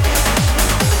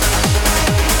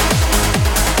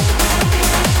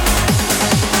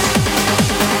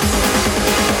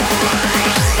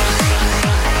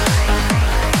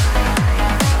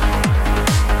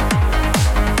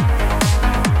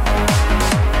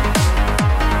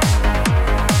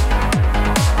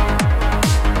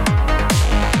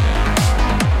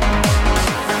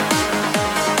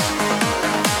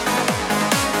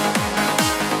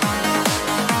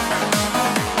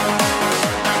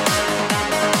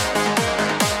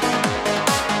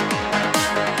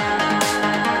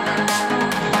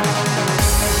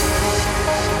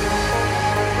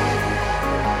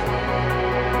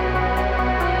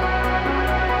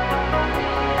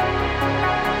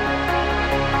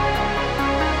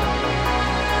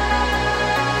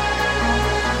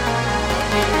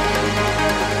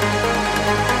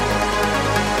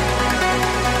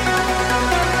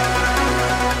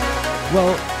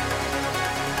 Well,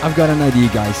 I've got an idea,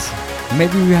 guys.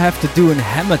 Maybe we have to do a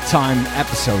Hammer Time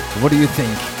episode. What do you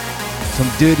think? Some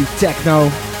dirty techno,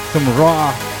 some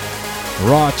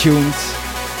raw tunes.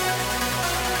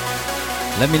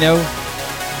 Let me know.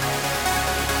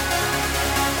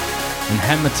 A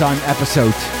Hammer Time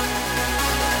episode.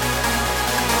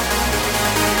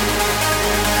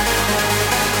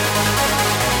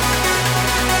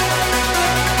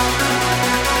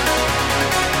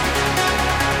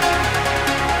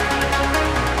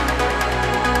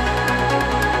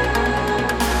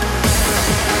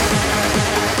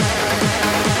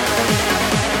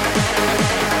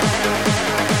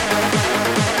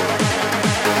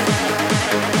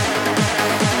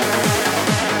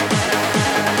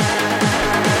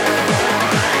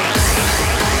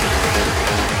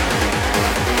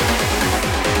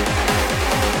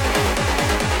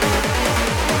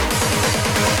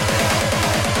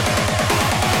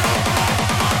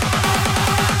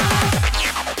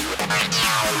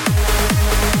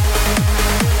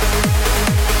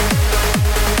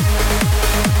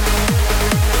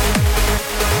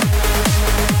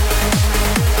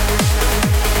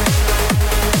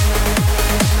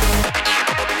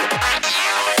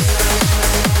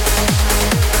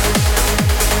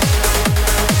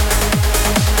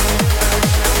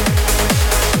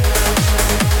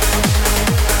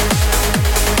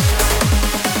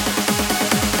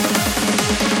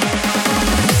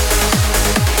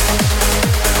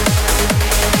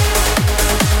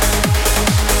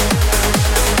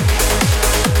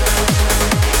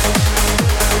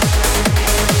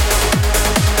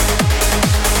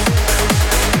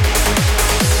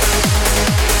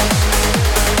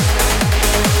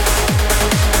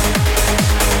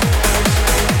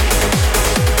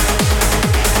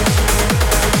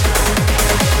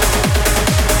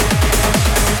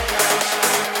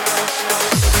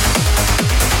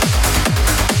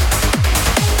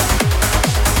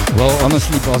 Well,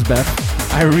 honestly, Boss Beth,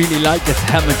 I really like that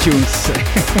Hammer tunes.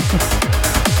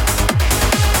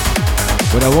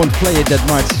 But I won't play it that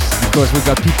much because we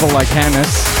got people like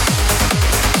Hannes.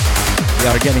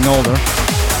 We are getting older.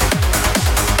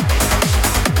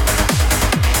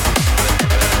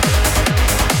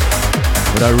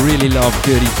 But I really love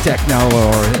dirty techno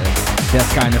or that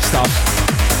kind of stuff.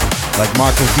 Like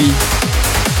Marco V.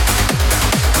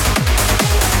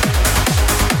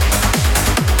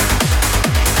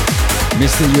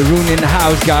 Mr. Jeroen in the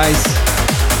house, guys.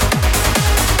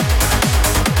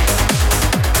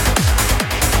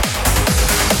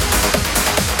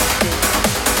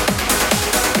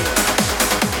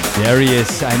 There he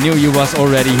is. I knew you was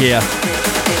already here.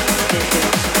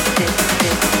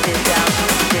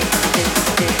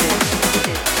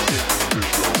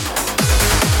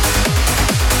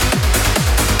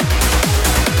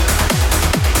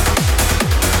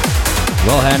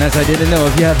 Well, Hannes, I didn't know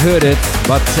if you had heard it,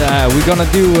 but we're gonna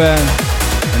do a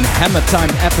Hammer Time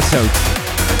episode.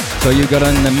 So you got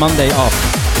a Monday off.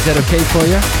 Is that okay for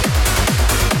you?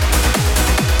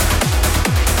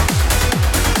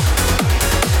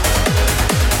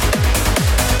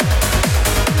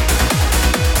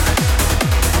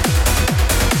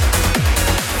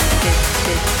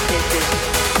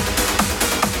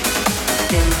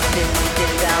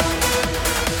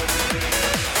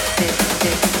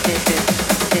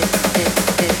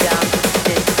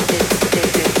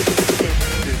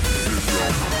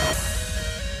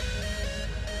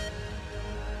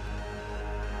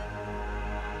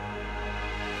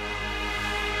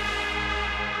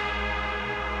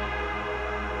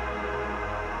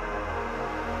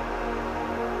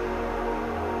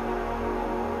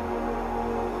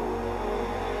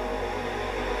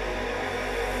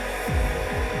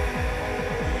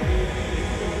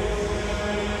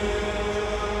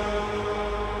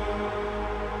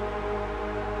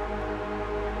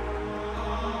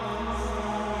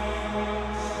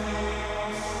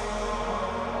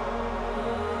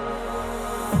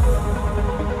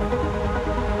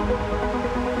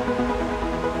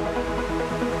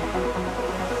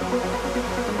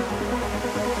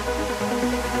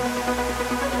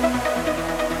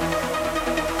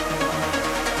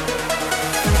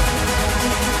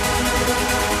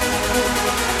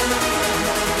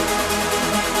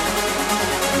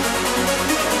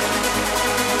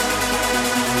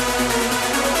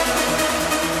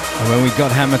 When we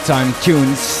got Hammer Time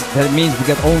tunes, that means we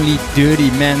got only dirty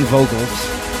man vocals.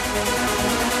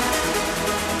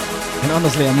 And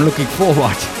honestly, I'm looking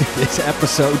forward to this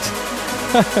episode.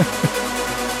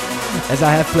 As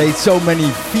I have played so many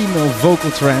female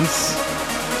vocal tracks.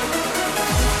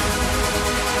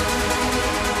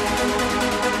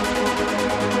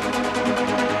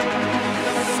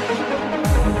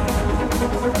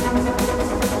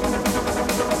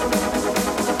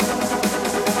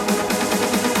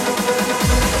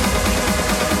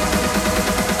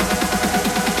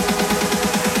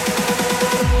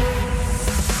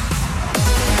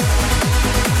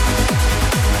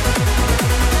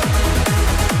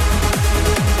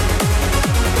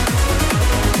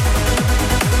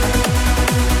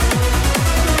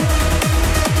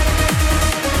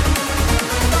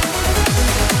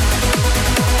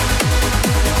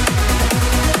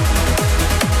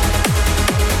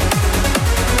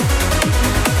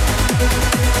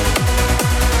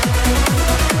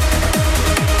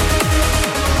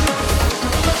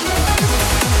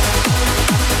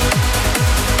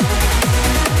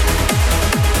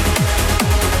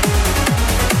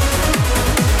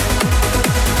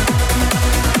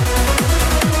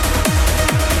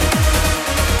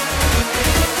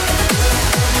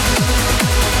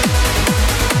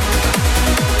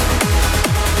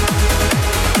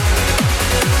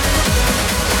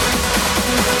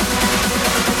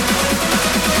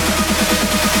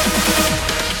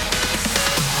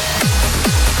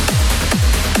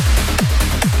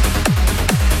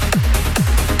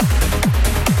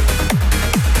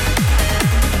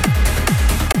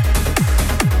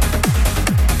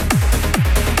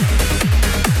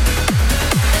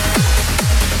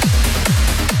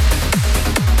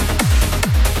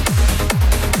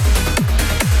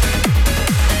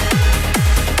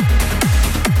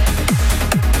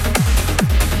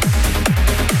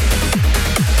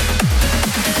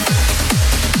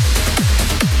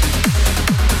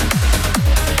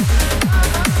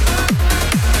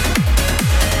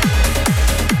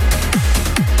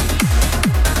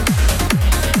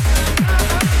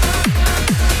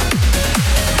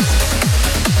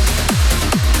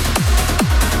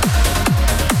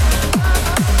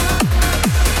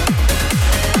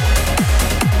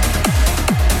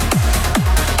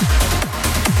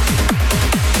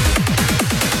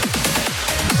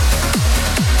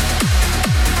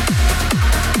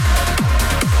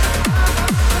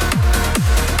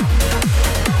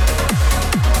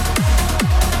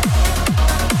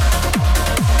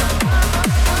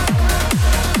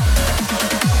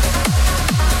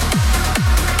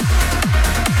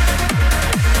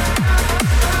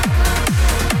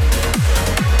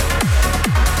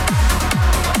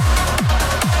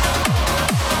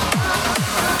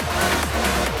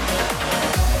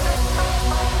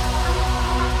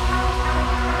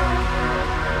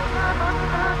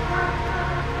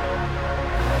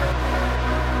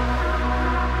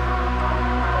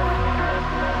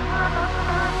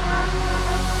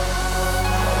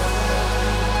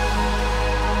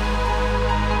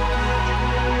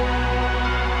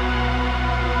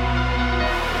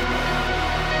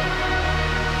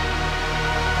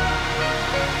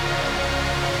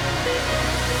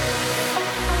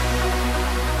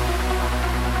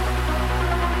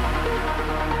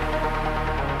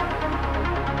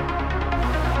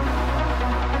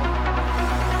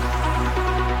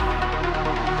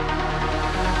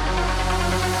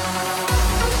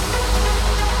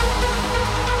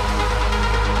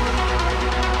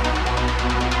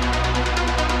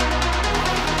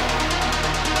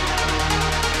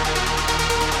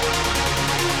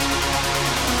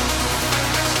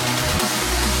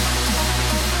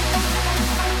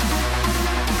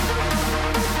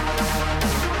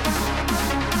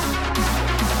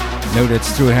 know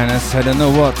that's true, Hannes. I don't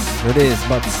know what it is,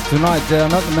 but tonight there are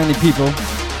not many people.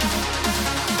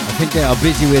 I think they are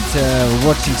busy with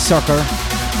watching soccer.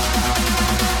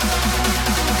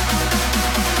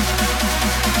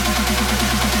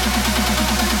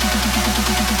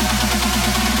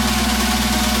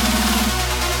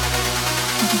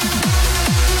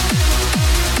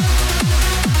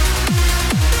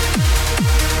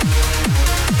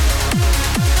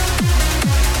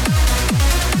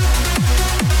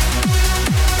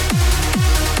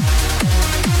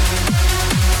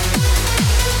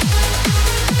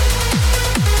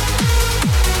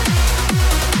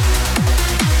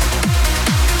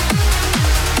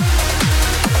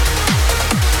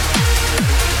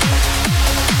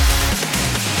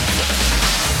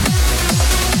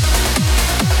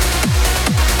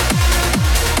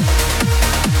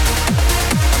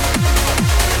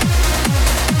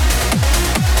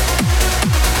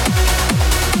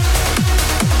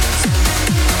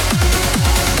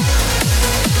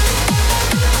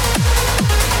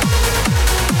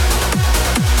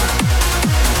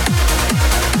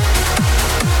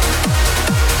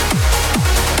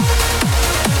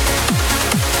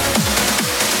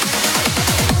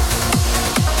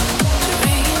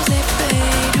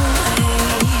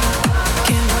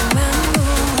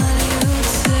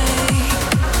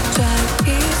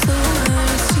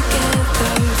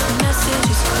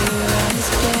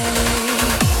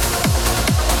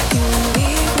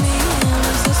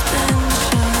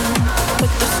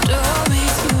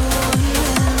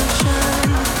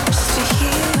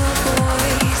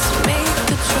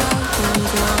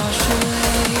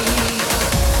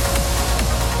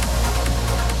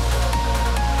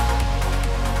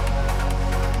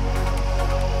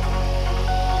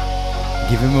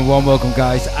 Warm welcome,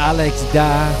 guys. Alex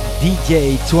Da,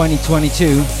 DJ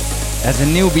 2022, as a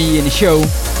newbie in the show.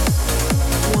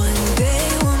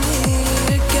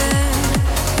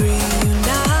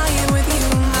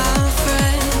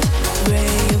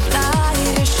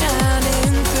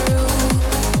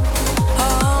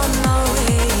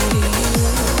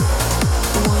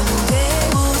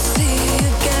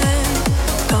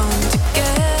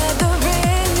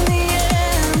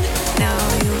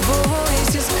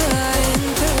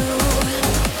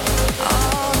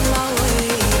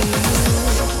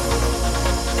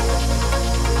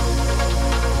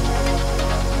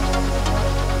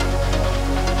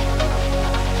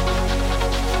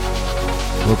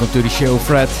 Welcome to the show,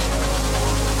 Fred.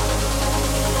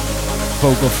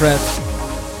 Vocal Fred.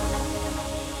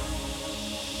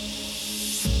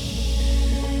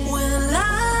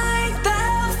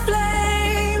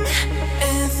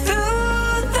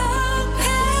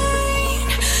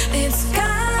 It's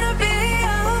gotta be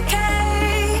okay.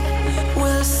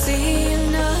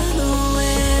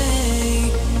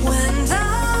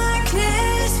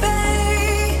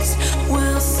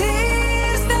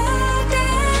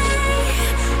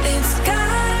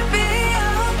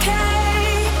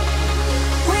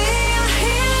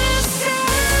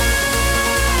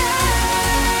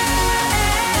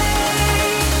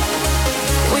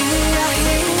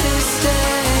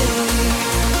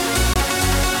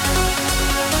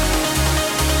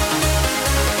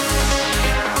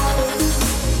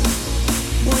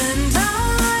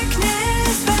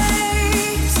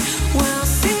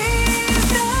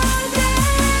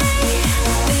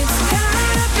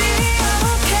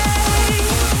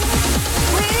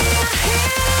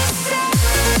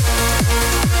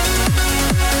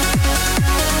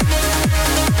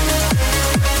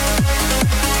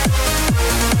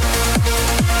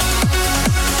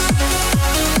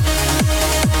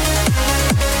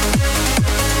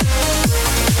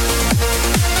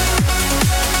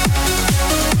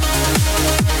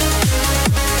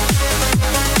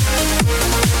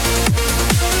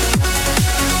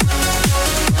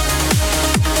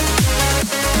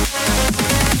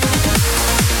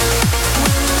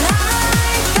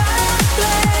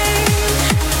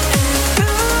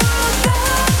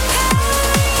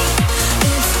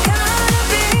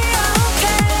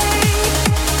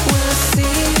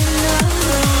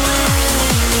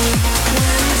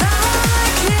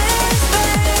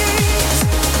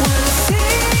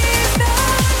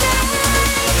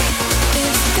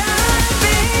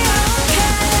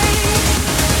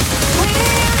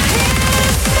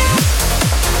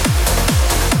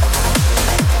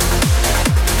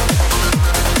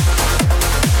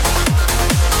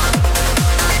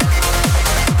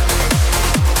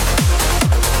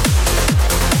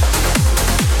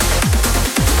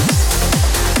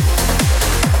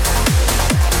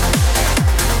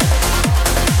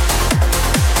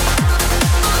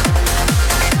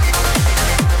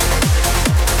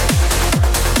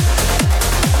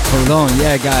 Hold on,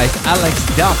 yeah guys, Alex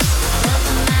Duff.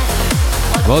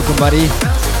 Welcome buddy.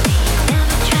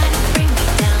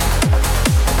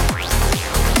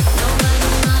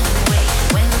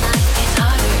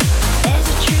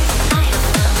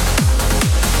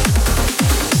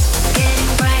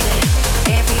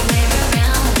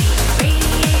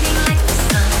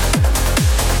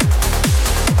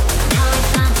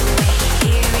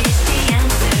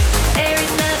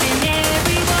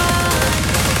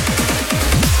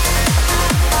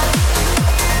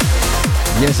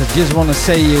 Yes, I just want to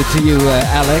say to you,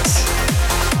 Alex,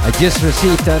 I just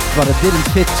received that, but it didn't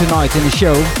fit tonight in the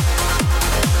show.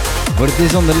 But it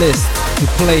is on the list to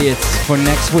play it for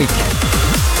next week.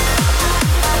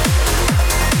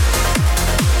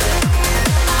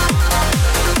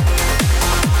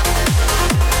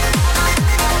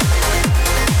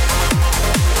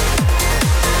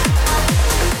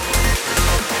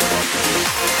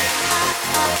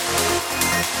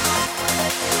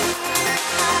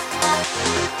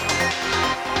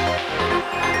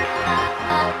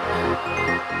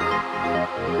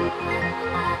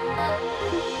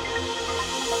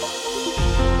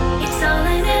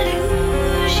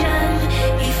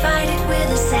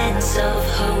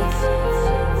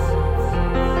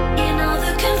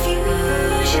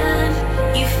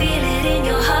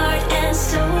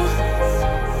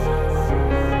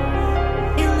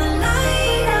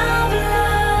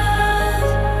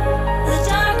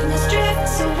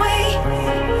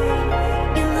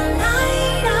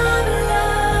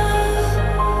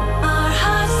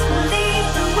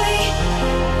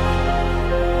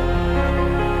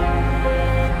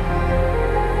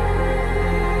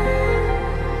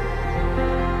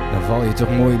 Toch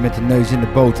mooi met de neus in de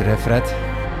boter, hè Fred?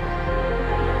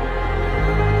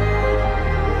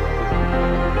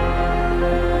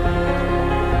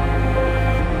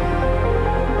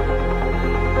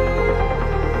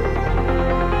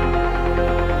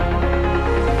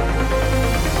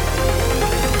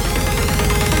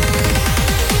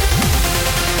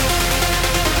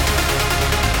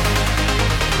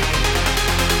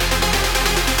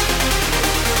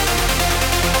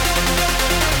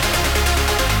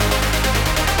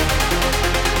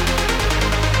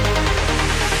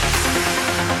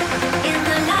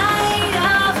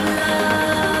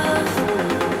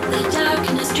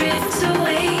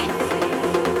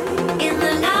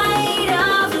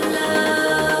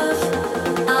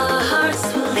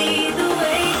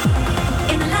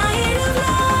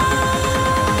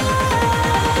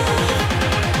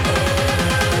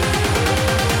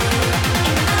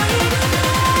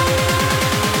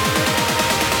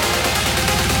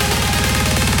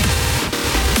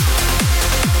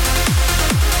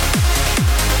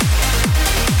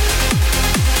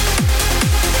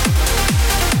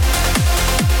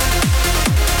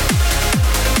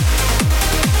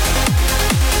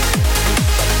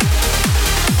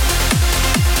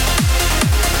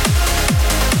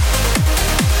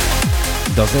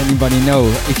 Does anybody know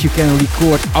if you can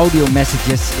record audio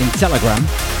messages in Telegram?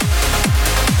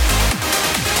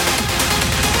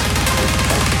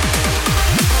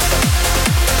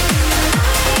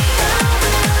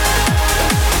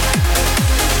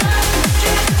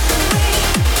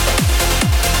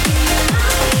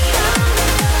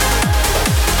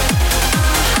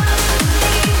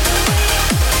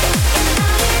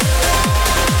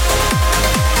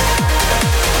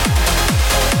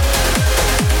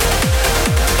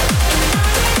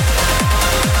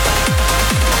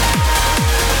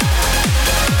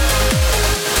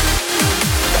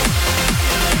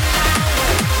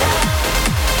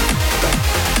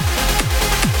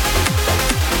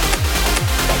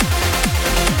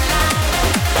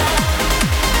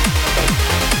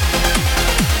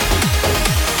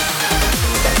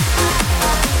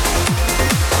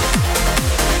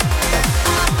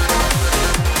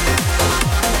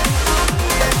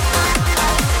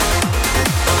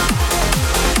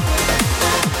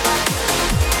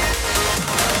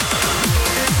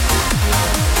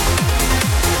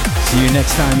 See you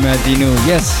next time, Dino.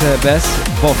 Yes, Bess,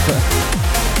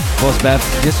 Boss Bev.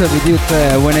 Just what we did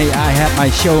when I had my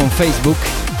show on Facebook.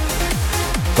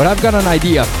 But I've got an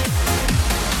idea.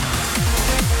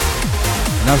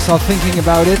 And I've started thinking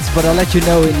about it, but I'll let you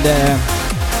know in the...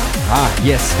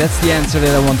 yes, that's the answer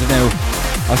that I want to know.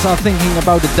 I'll start thinking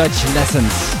about the Dutch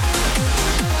lessons.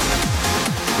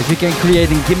 If we can create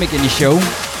a gimmick in the show.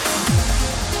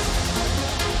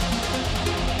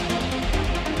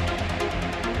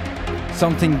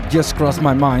 Something just crossed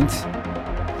my mind.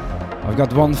 I've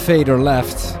got one fader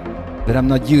left that I'm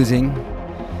not using,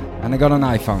 and I got an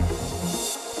iPhone.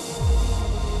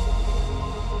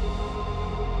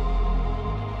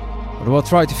 But we'll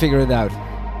try to figure it out.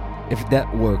 if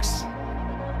that works.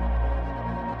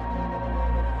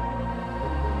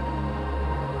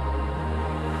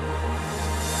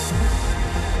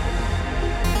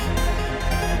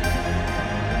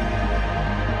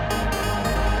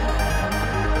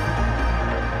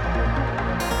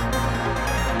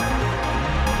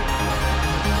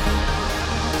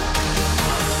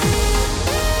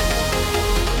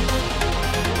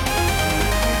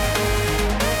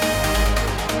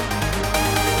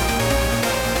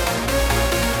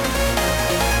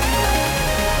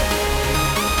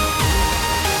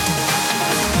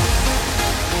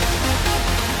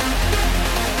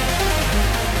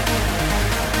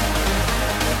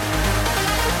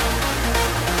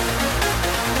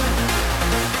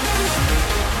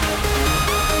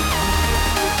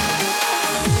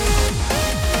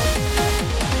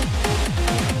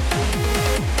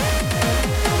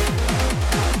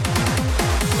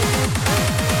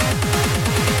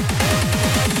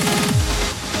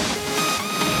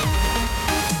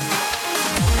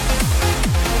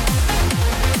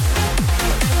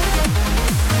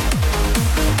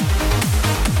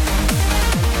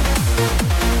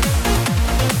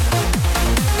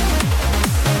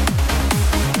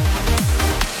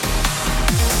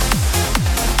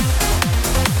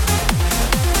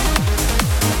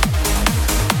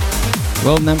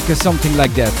 Well, Nemke, something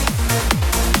like that.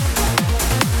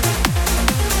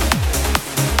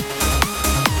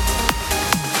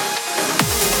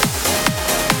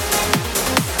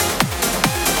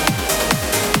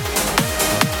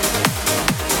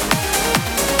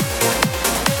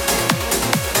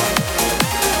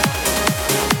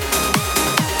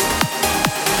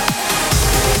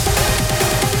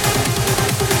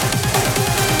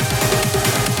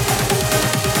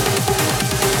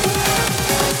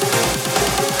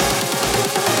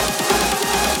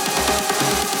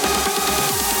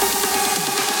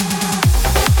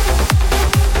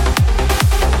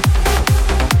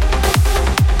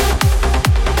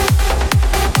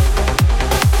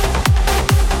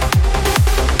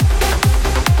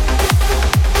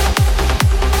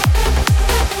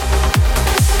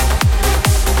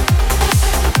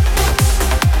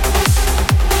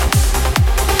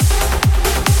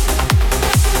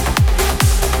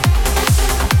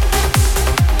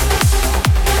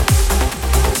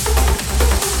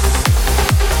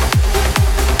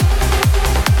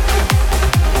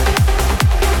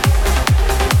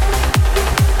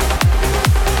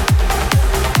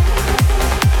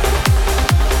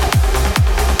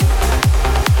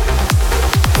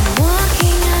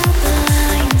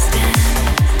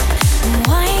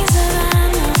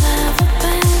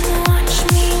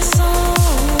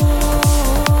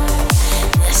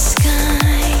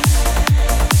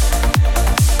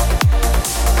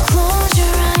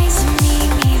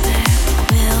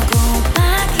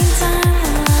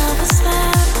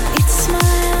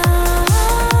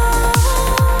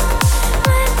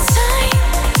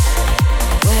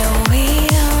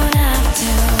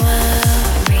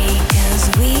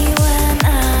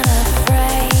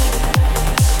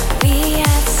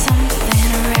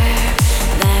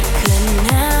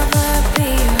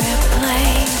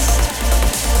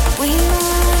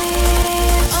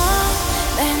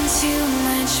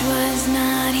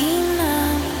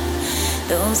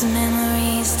 Those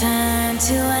memories turn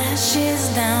to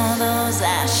ashes, now those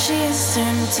ashes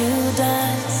turn to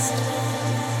dust.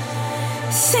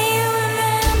 Say you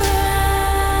remember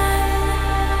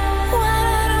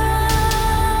what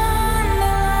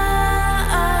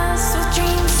us with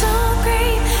dreams so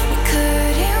great we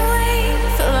couldn't wait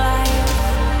for life.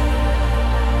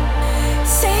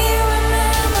 Say you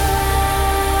remember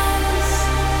us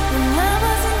when love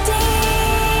was in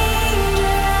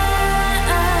danger.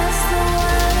 The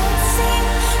world it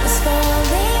seemed was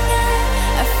falling at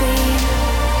our feet.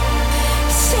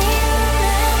 Say you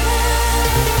remember.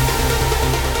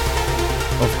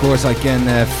 Of course I can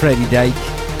Freddy Dijk.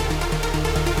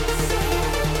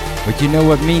 But you know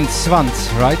what means Swans,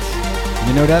 right?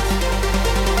 You know that?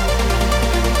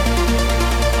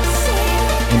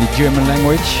 In the German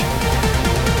language.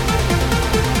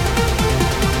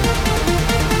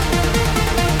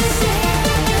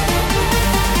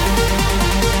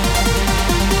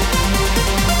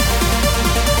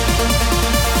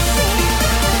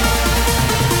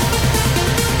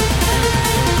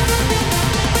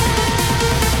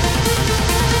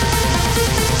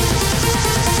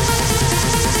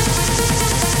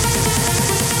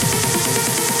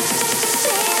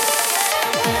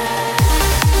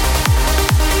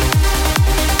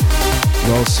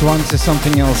 Well, Swans is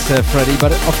something else, Freddy,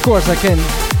 but of course I can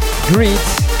greet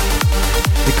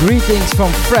the greetings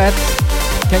from Fred.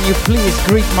 Can you please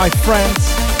greet my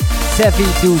friends Sevi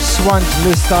Du Swant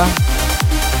Lusta.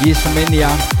 He is from India.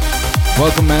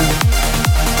 Welcome, man.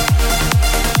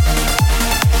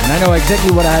 And I know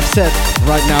exactly what I have said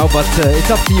right now, but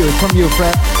it's up to you. It's from you,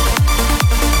 Fred.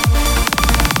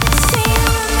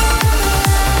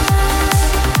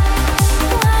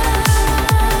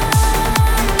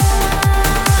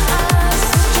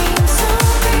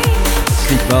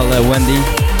 Sleep well,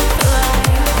 Wendy.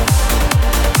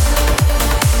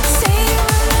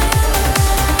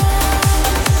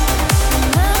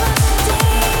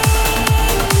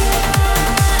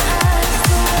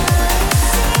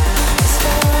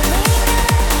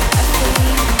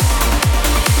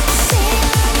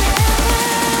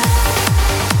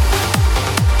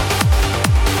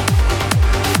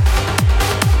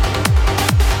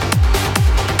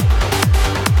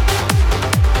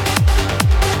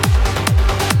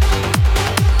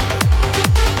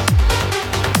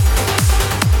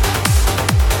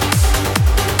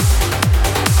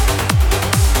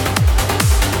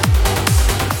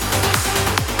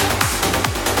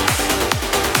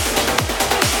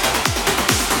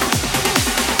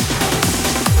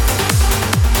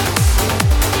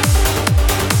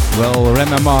 Well,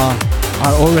 remember,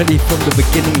 are already from the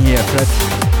beginning here, Fred.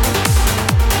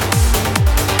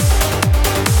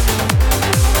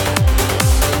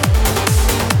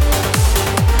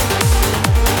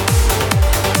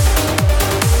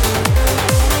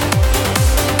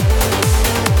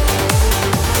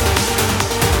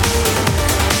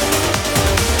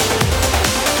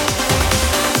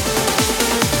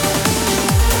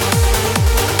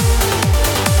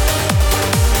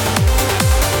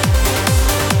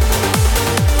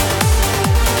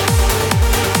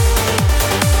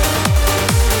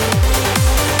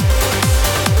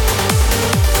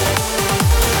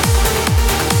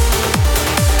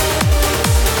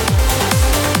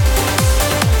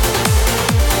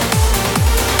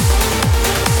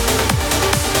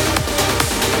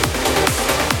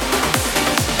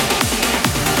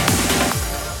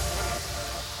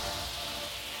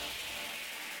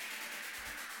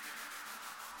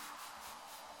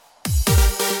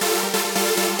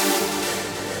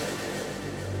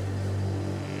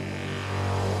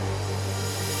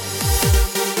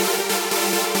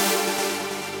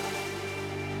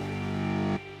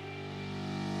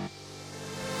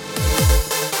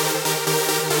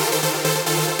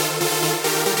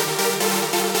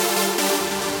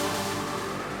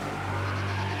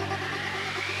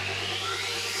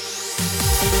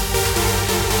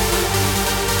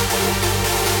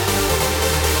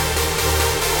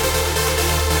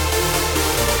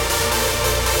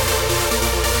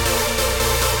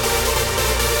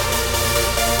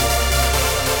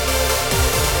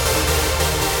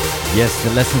 Yes,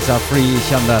 the lessons are free,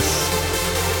 Shandas.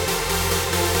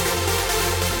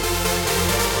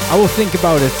 I will think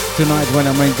about it tonight when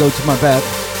I might go to my bed.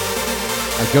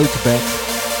 I go to bed.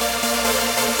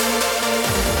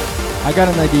 I got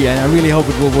an idea and I really hope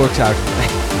it will work out.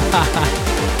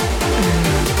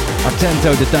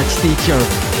 Artento, the Dutch teacher.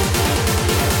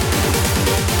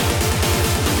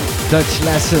 Dutch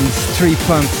Lessons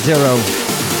 3.0.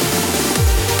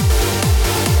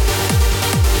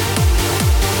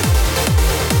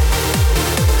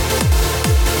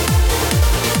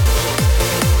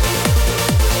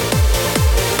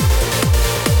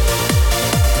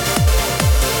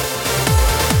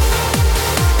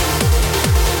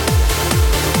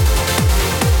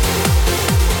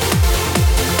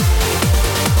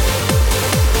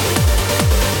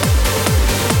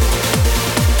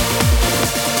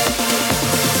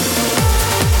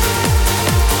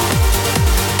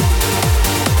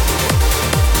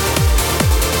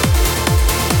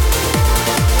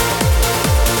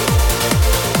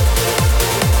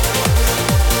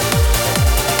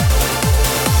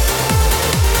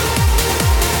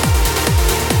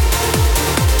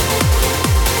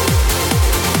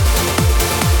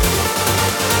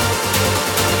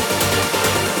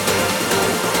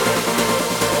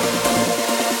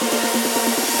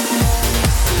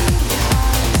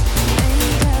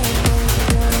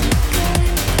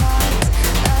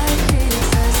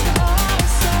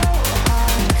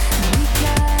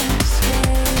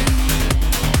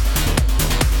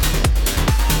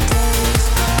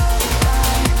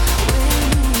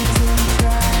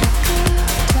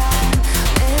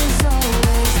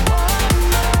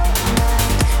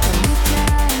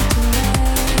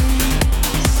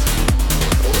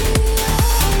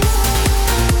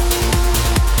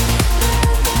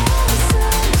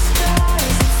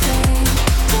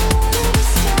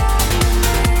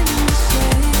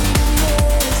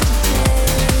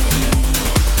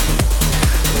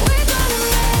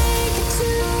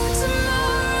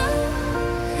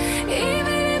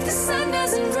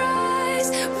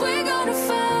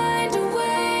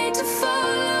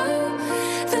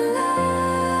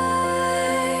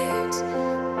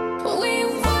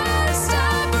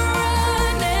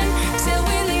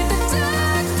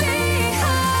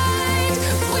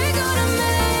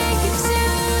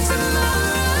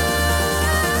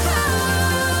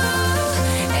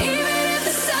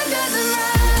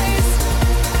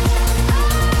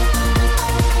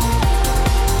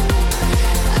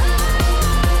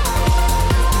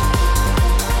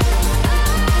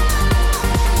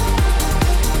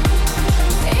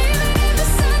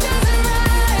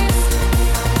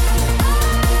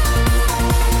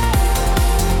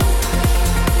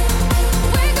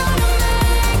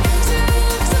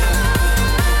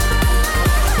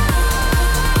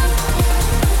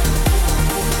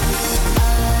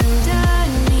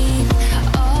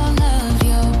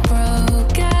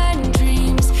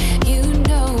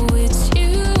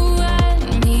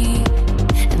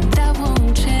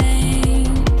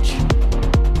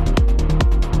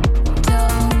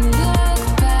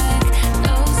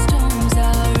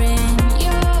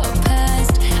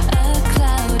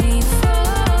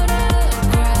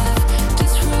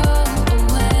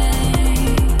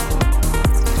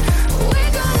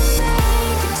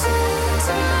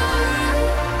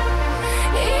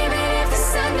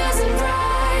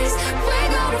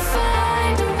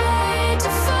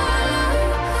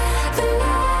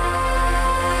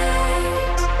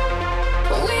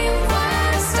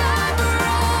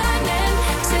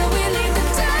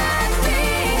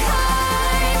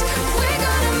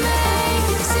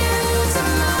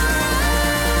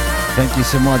 Thank you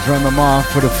so much, Ramamar,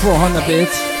 for the 400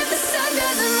 bits.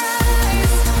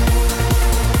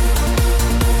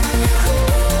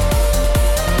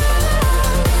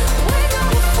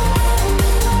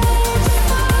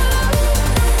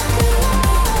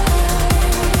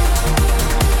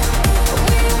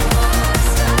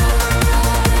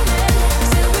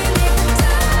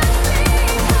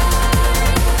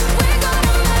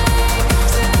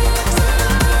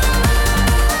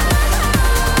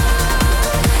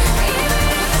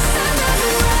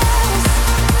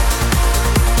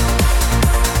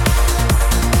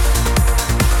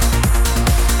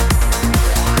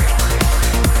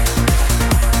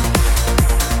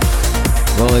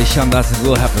 That it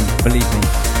will happen, believe me.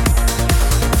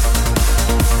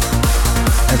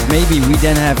 And maybe we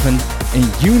then have a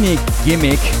unique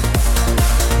gimmick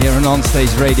here on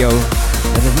Onstage Radio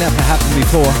that has never happened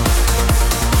before.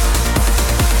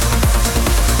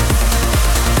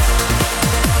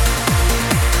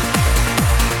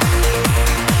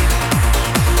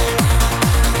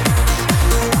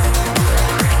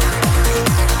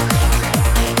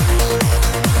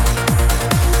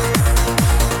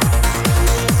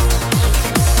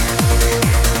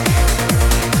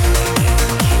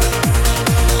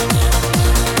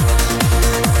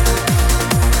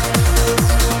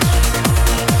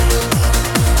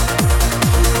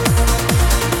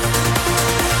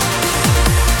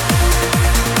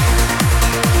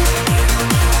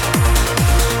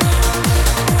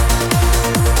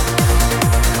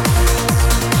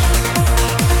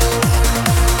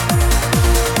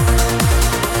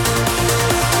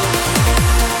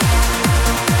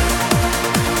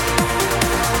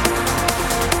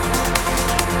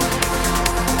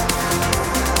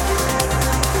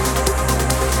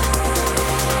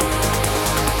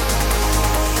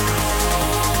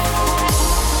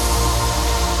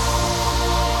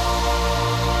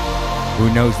 Who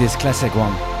knows this classic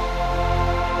one?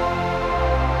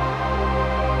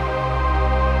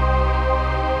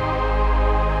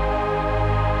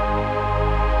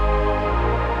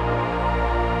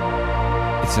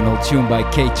 It's an old tune by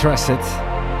Kate Tressett.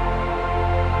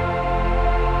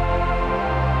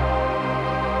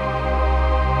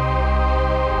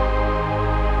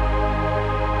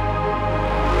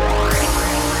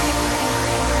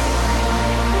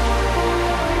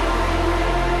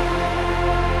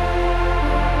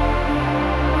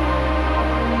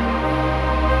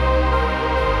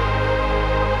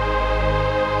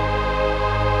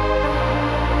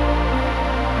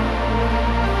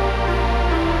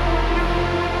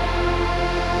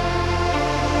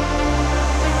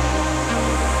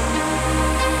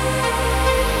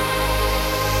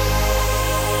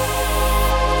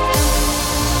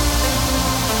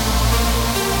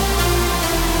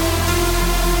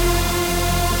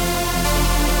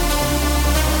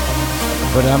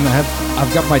 But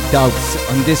I've got my doubts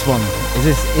on this one.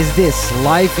 Is this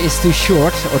life is too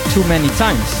short or too many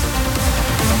times?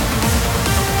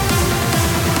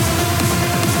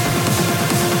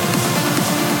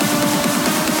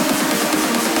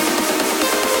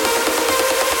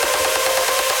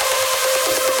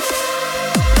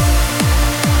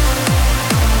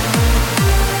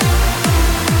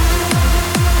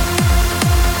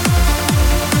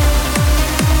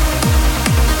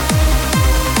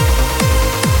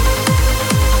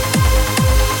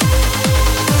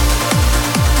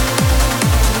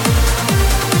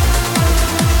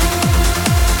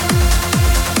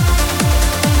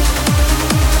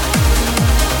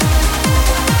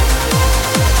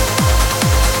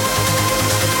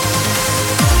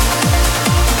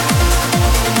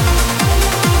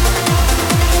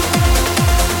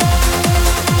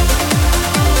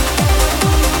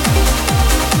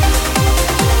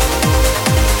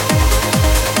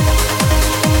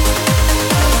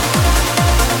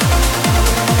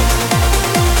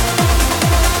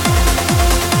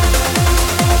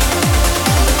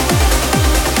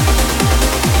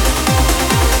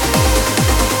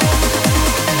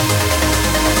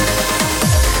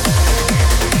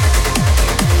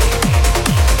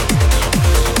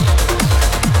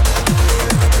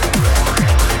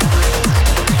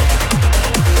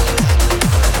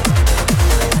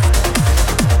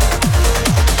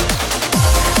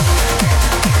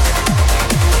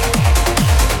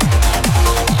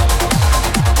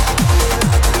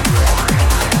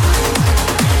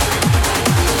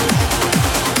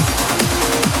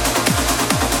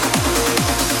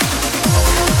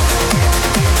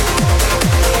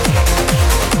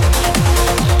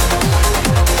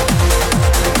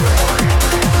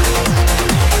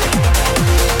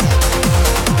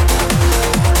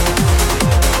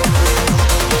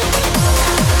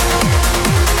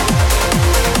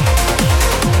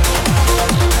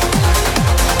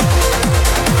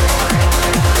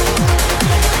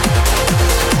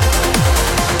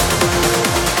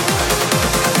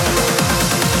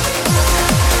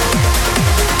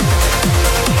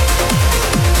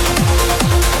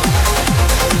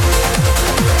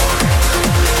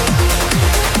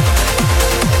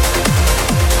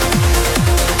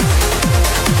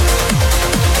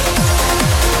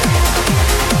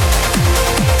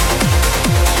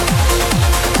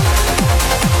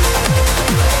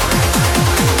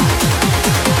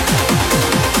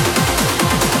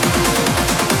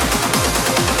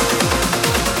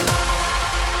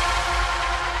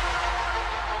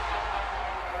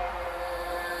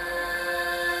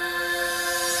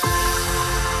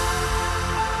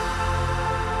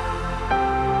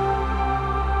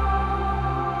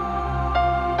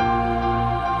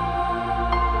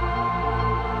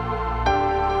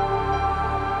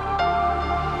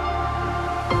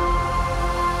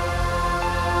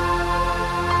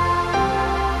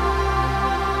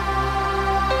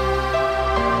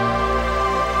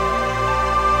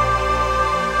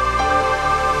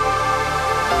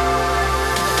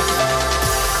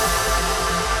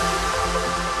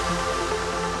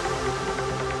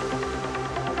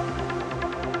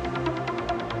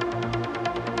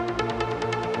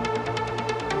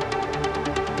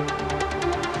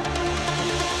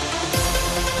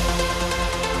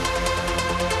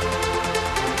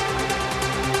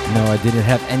 No, I didn't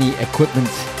have any equipment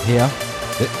here.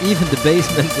 Even the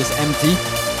basement is empty.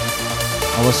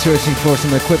 I was searching for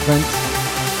some equipment,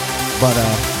 but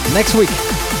next week.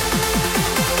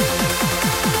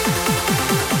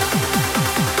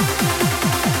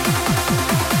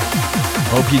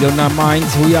 Hope you do not mind.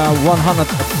 We are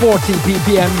 140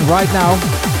 ppm right now.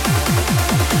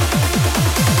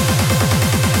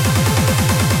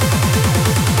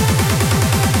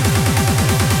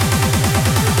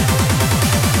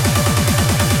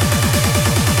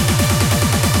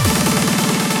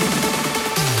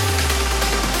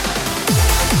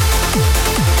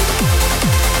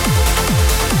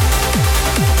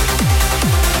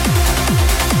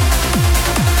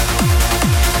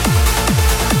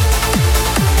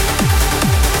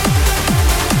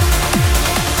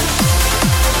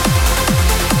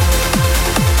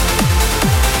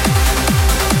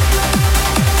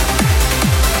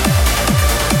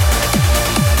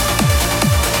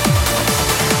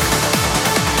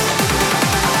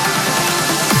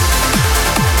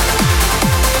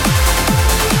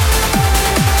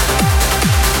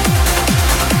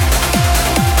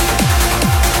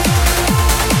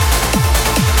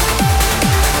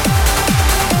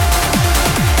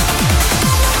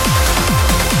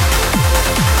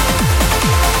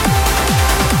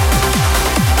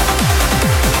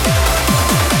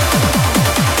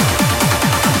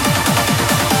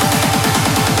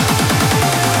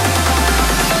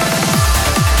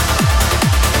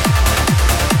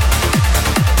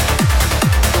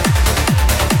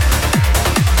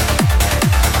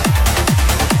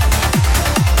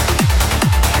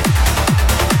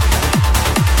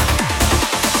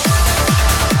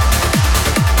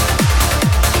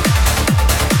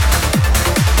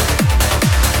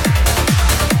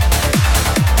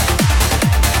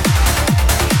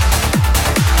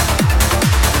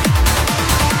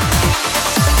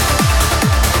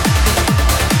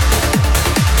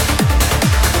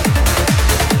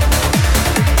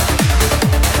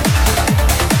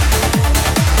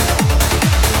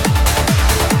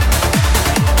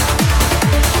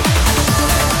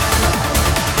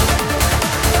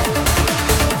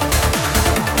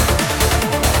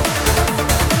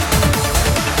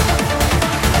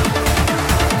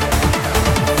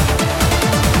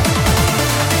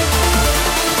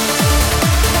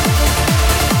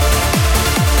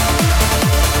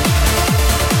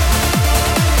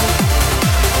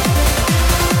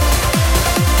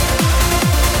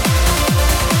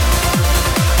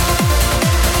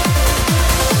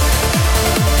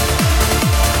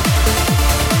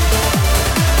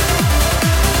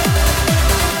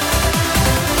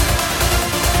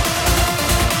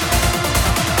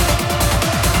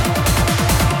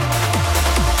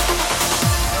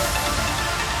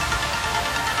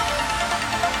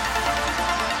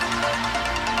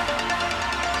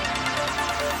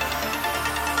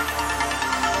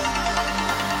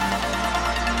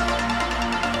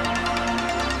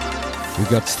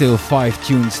 Got still 5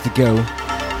 tunes to go.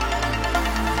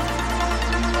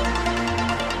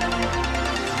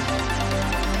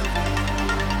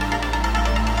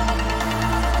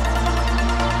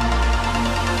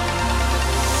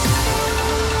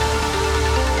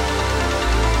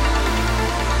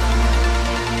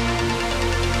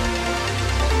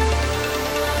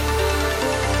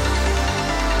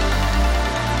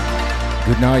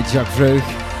 Good night, Jacques Vreug.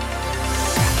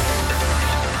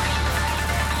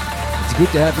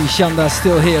 Good to have Ishanda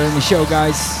still here in the show,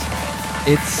 guys.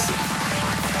 It's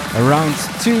around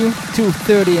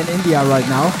 2:30 in India right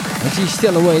now, and she's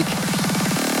still awake.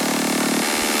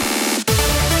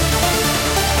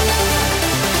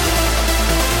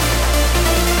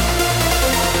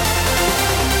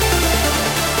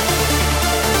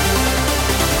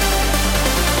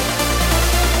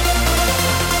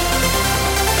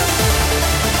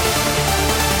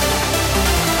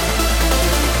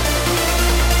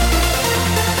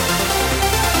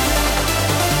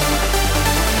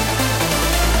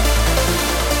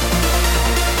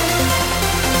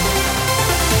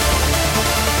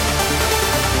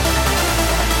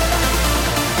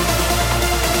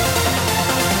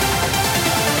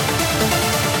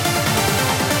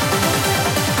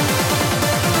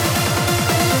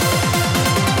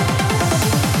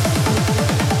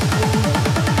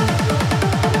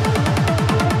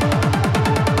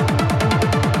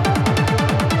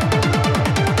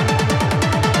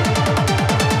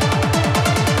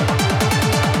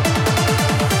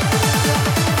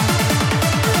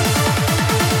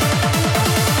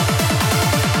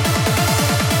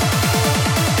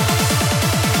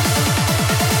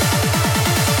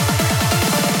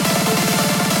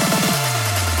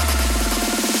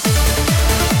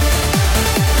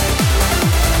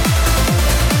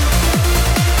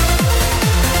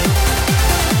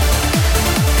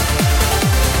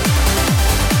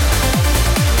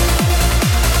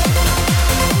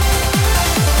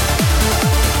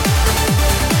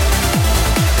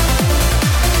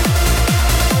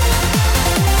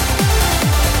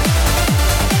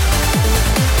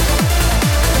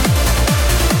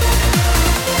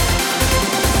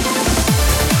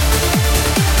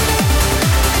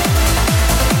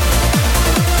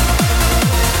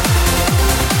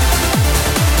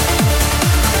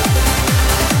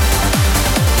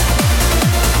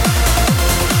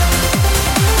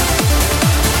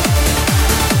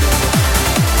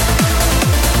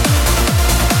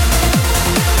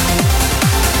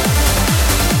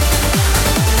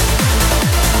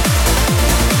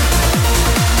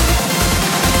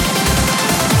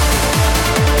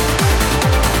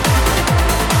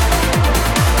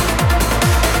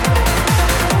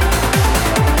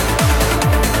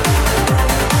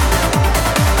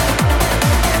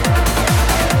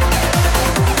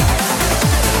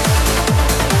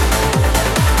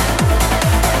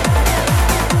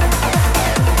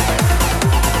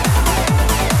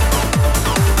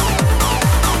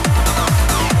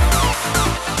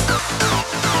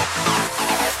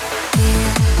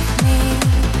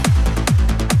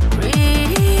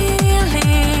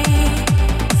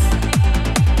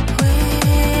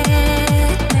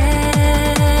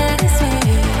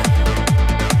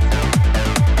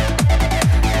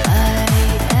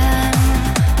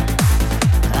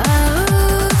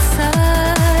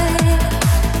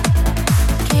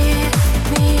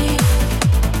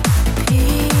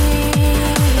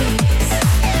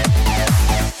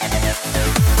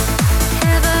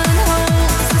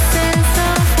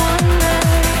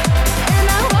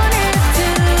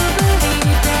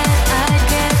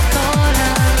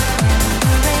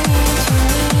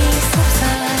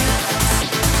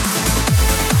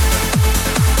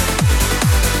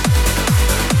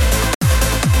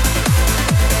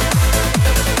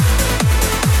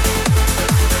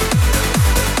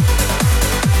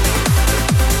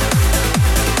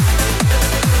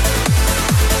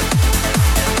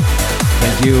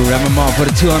 you, Ramamar, for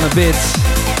the 200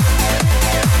 bits.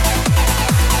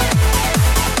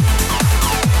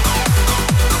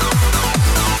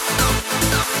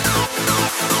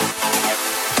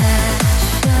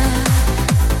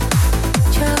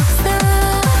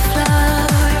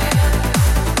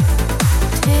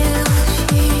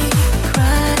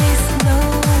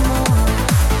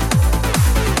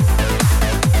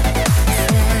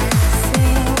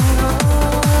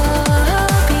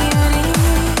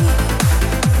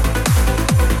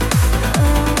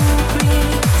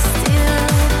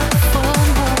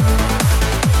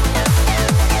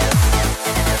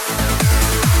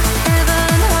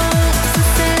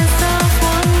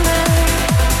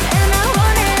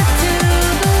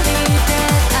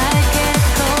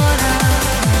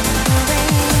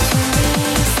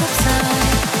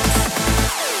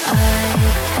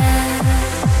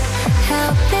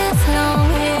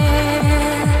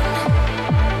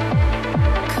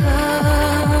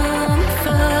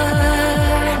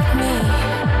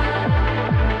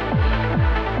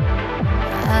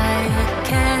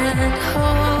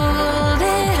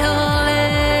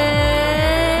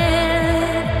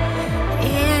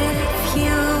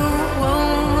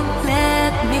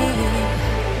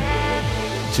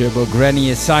 Turbo Granny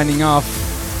is signing off.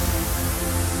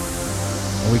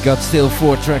 And we got still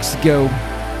 4 tracks to go.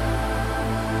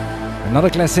 Another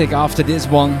classic after this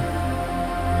one.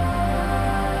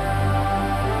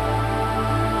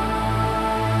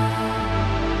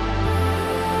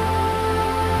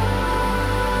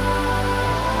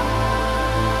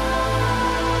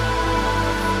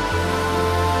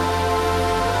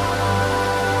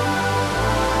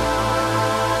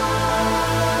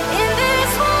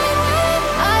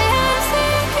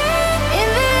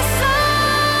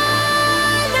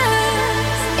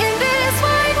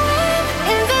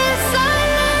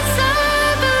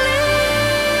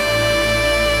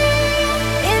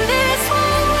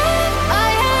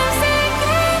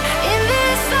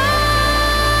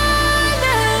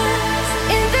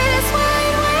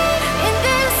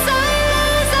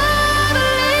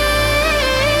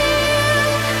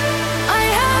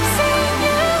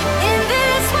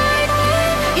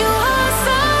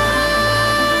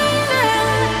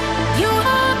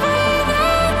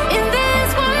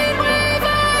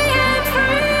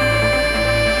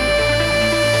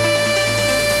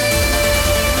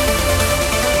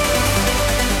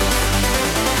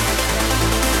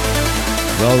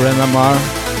 Well, remember,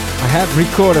 I have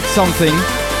recorded something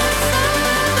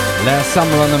last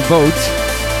summer on a boat.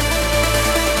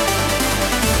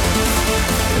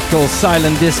 It's called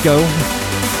Silent Disco.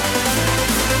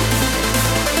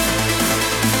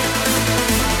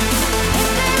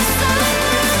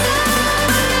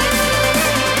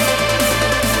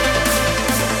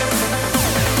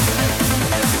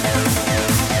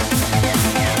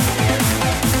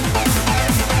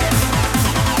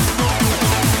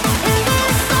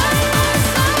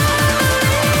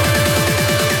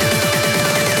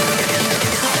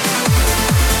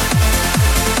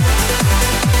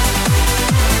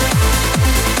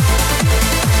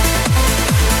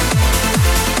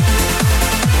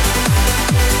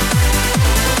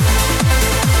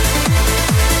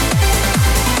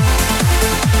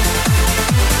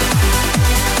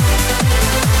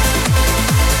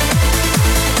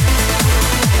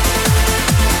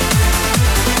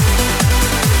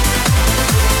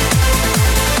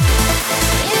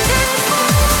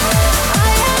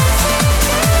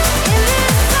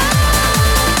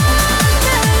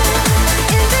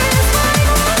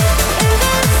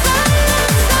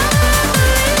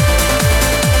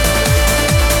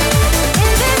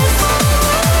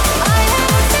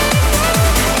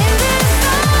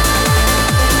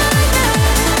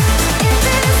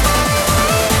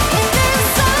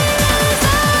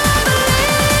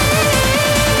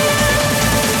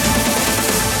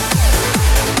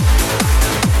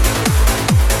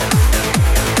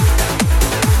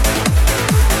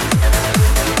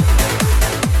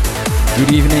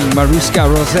 Good evening, Maruska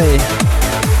Rosé.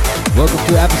 Welcome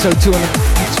to episode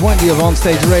 220 of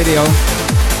Onstage Radio.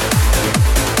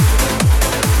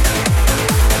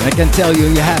 And I can tell you,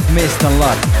 you have missed a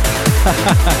lot.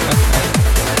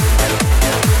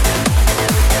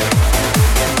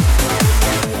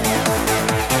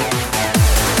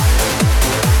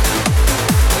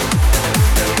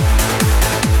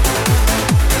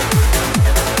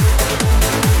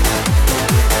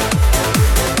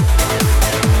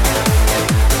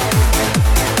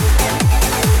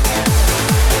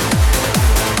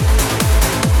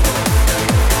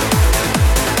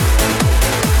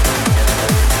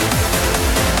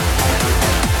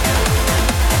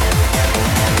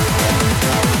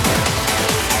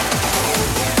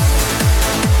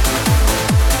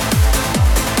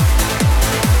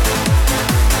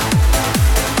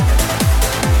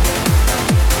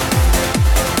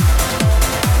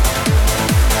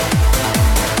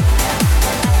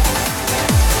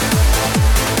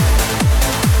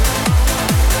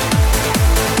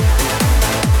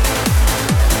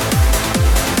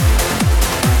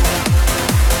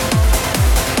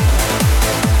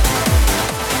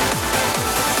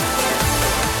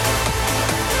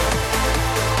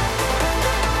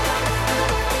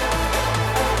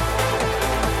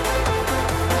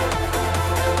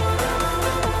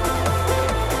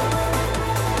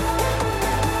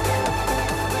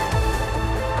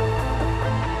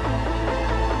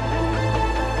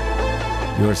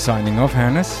 You're signing off,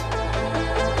 Hannes.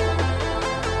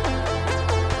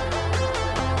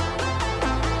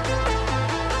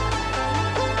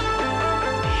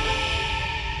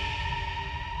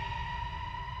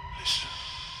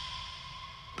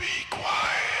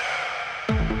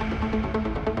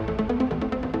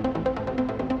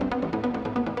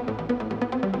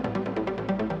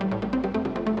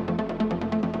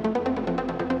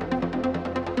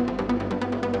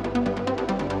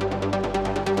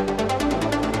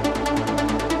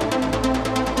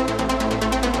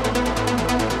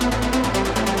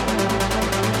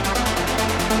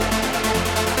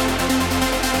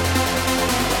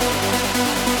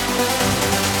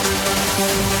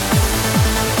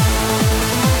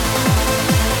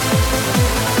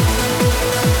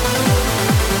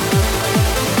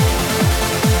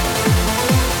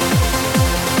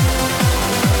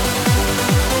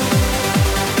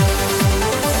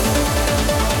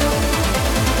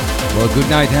 Well, good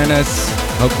night, Hannes.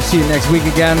 Hope to see you next week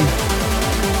again.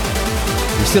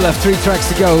 We still have 3 tracks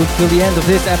to go till the end of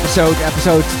this episode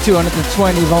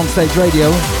 220 of On Stage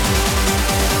Radio.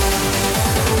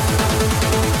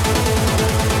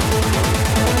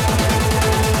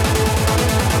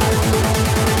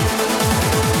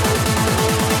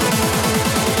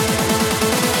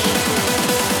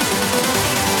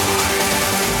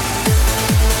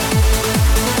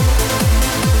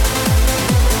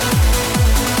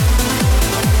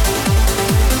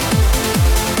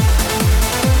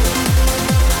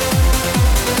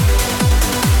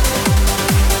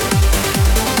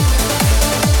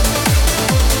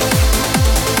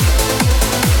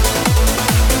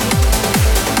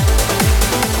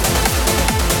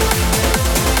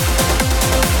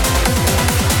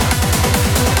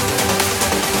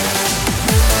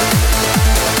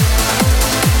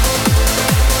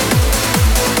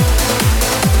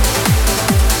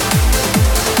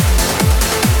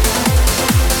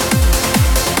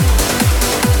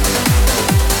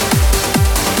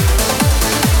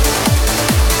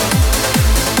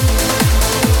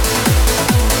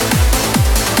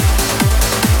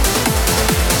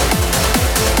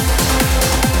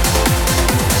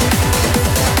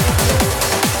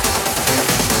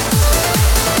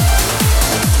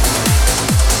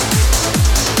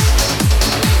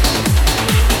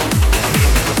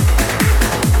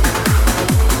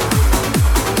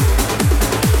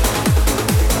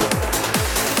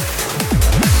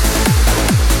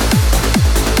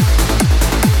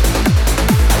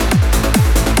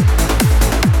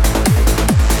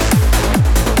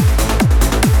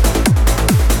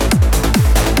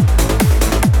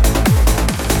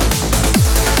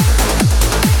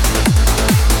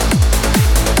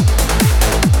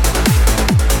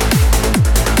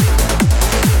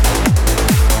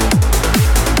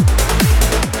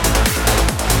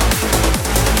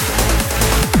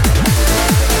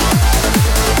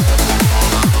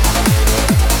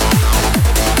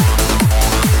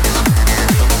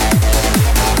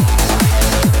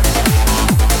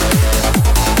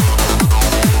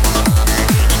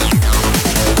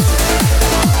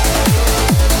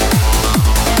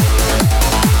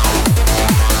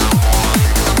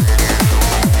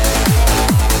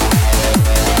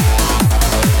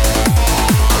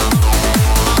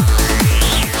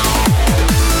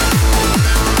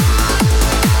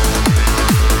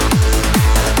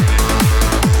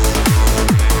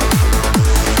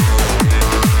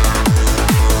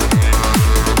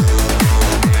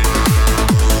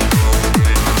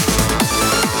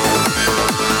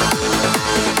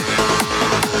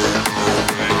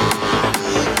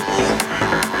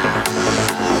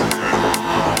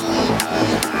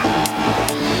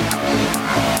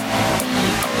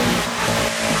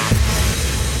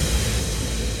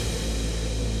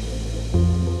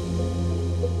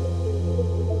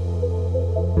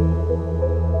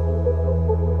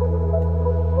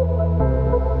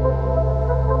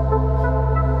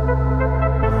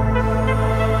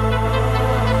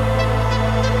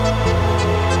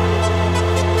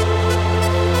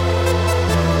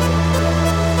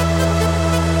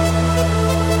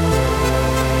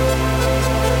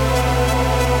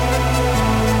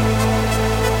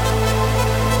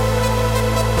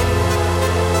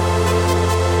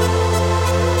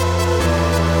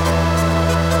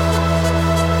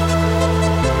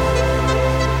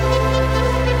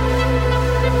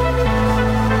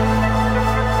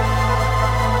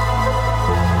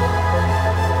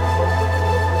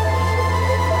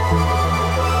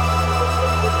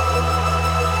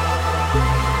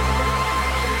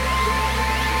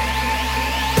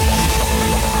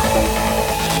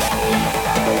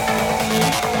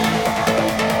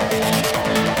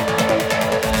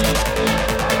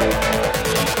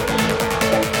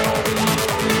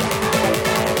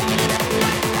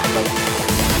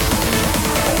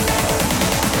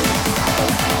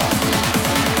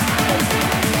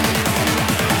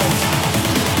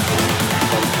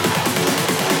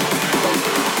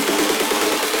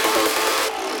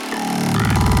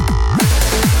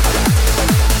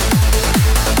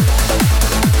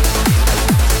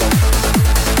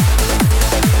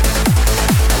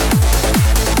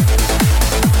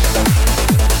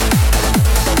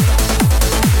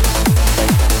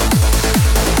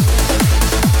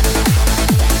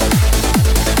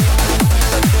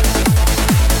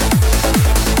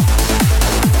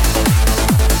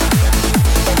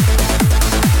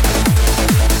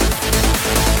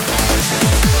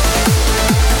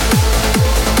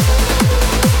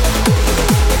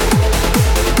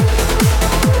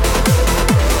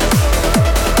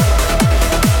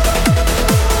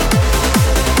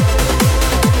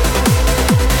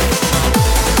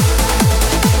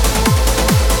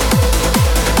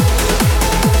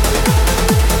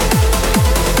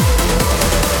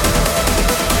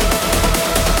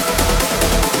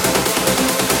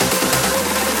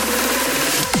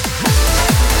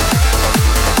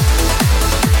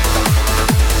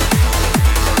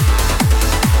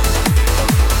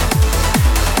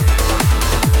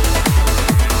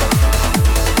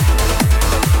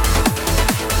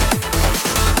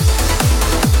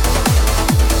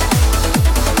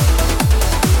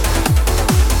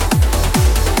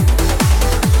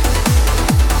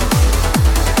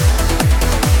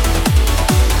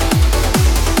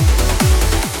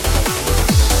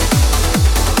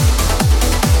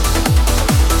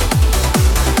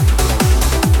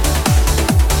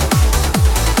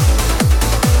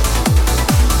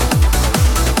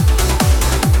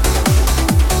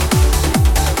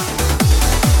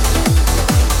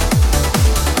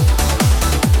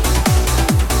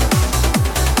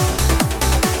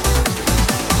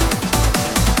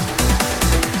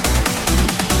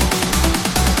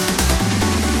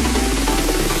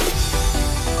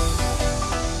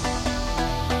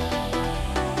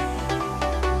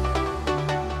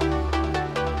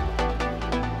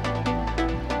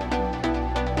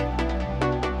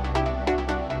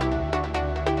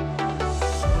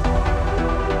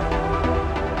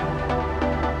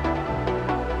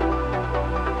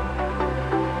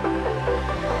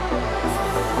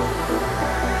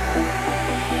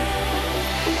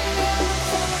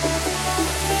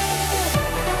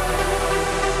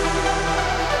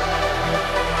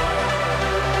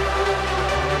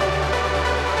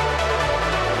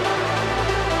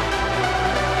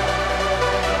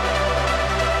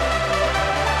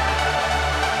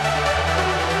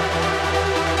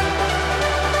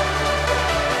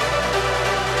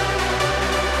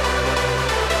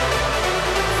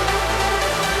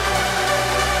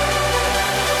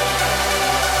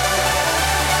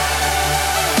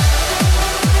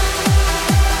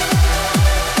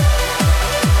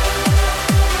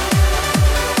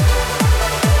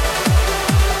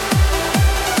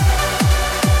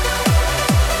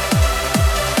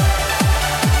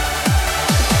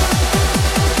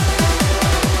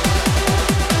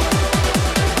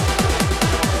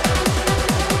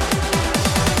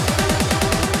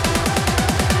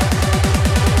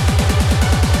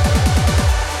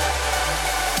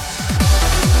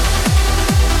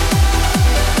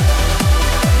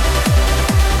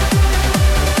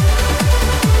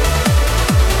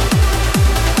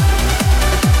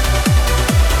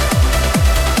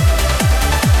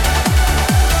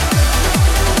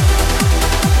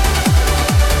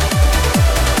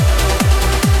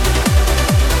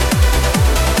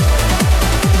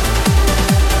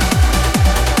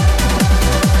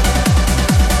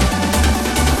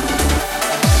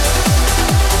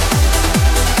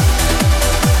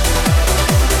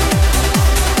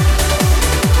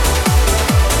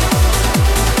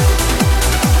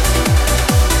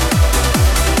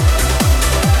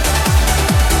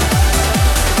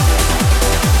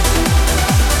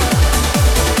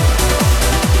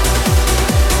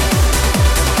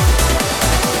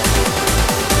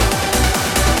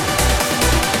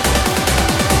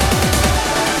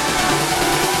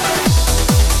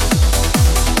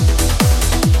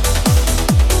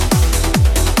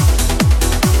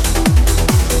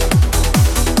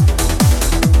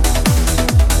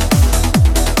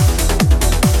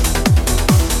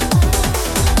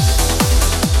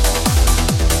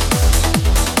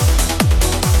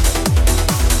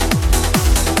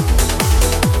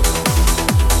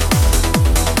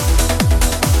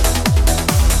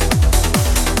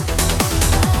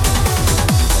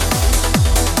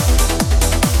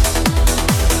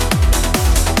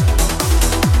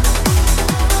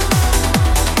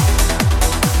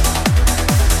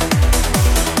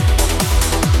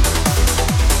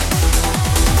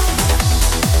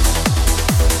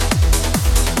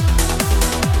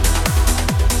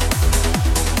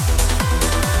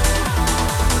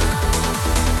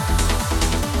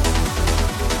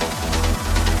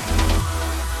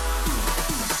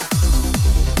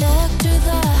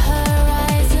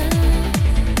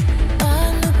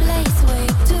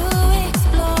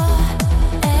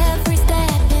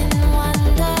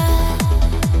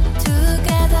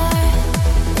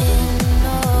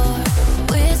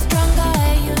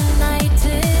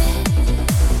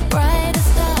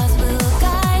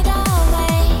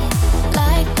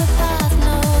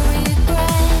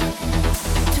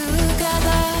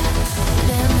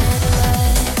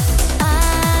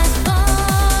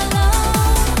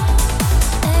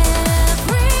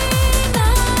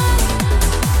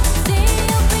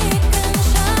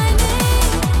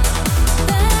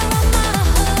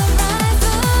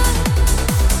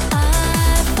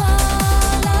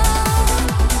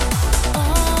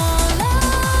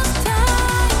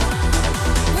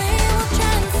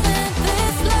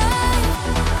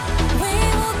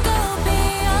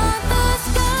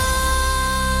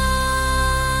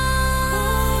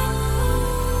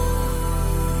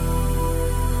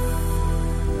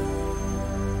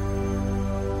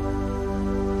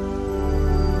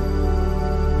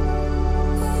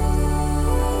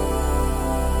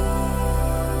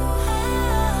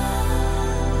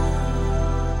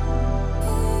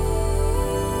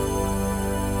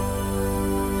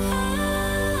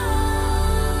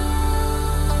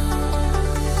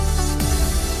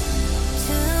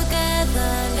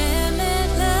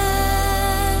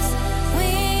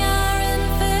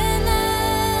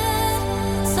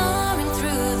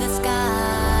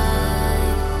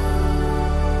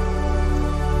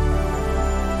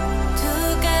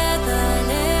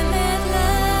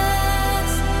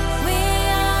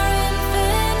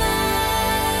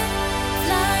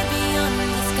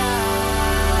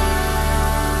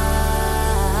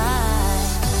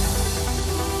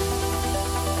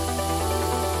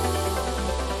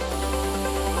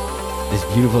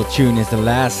 Beautiful tune is the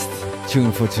last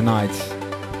tune for tonight.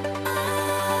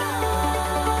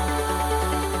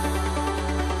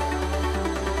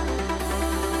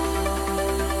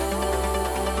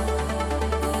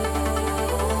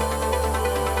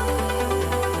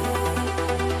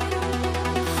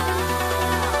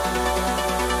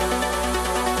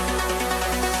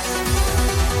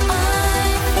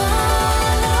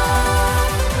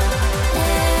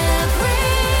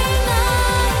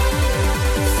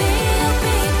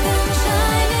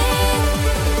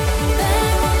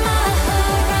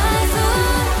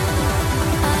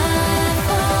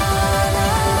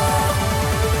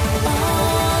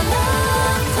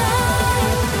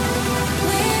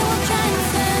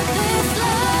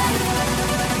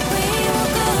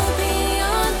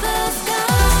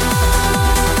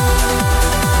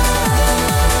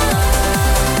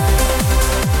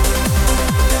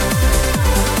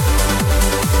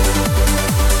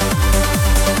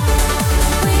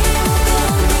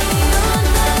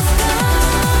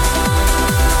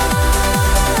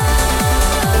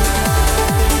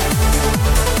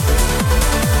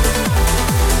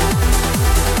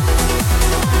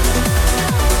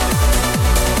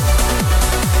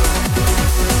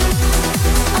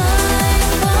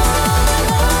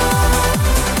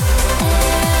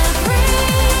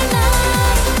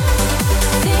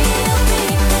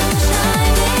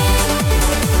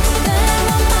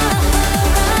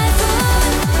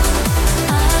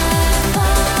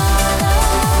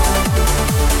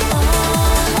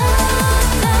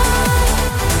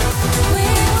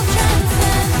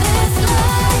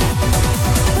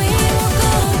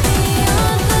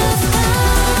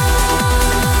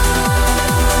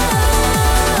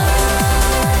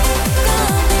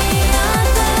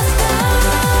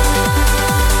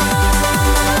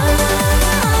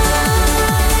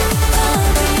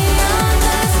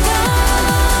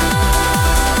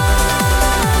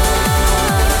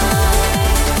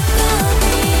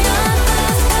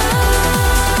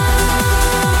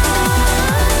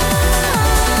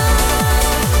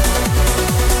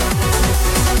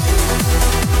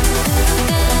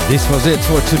 This was it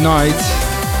for tonight.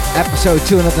 Episode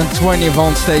 220 of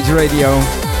On Stage Radio.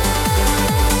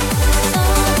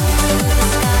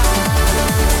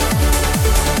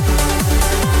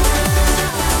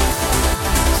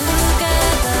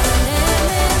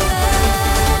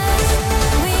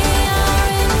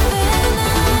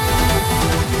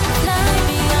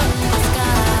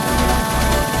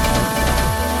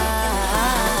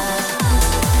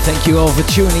 Thank you all for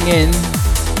tuning in.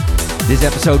 This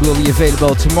episode will be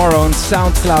available tomorrow on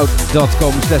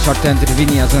soundcloud.com/Artento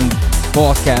Divini as a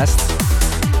podcast.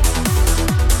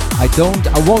 I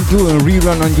won't do a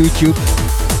rerun on YouTube,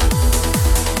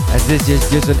 as this is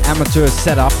just an amateur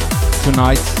setup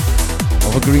tonight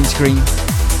of a green screen.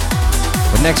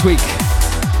 But next week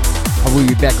I will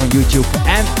be back on YouTube,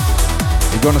 and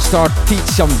we're gonna start teach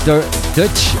some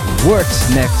Dutch words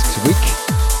next week.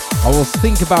 I will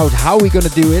think about how we're gonna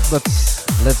do it, but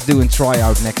let's do a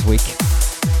tryout next week.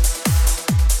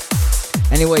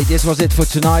 Anyway, this was it for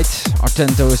tonight.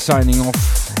 Artento is signing off.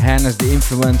 Hannes, the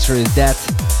influencer, is dead.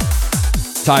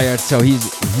 Tired, so he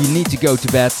needs to go to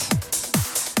bed.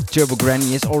 Turbo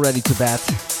Granny is already to bed.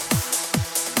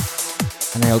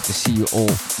 And I hope to see you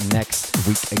all next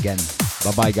week again.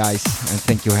 Bye bye guys, and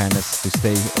thank you Hannes to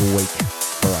stay awake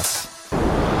for us.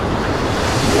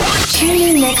 Tune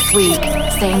in next week,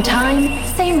 same time,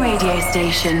 same radio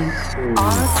station.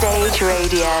 On Stage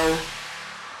Radio.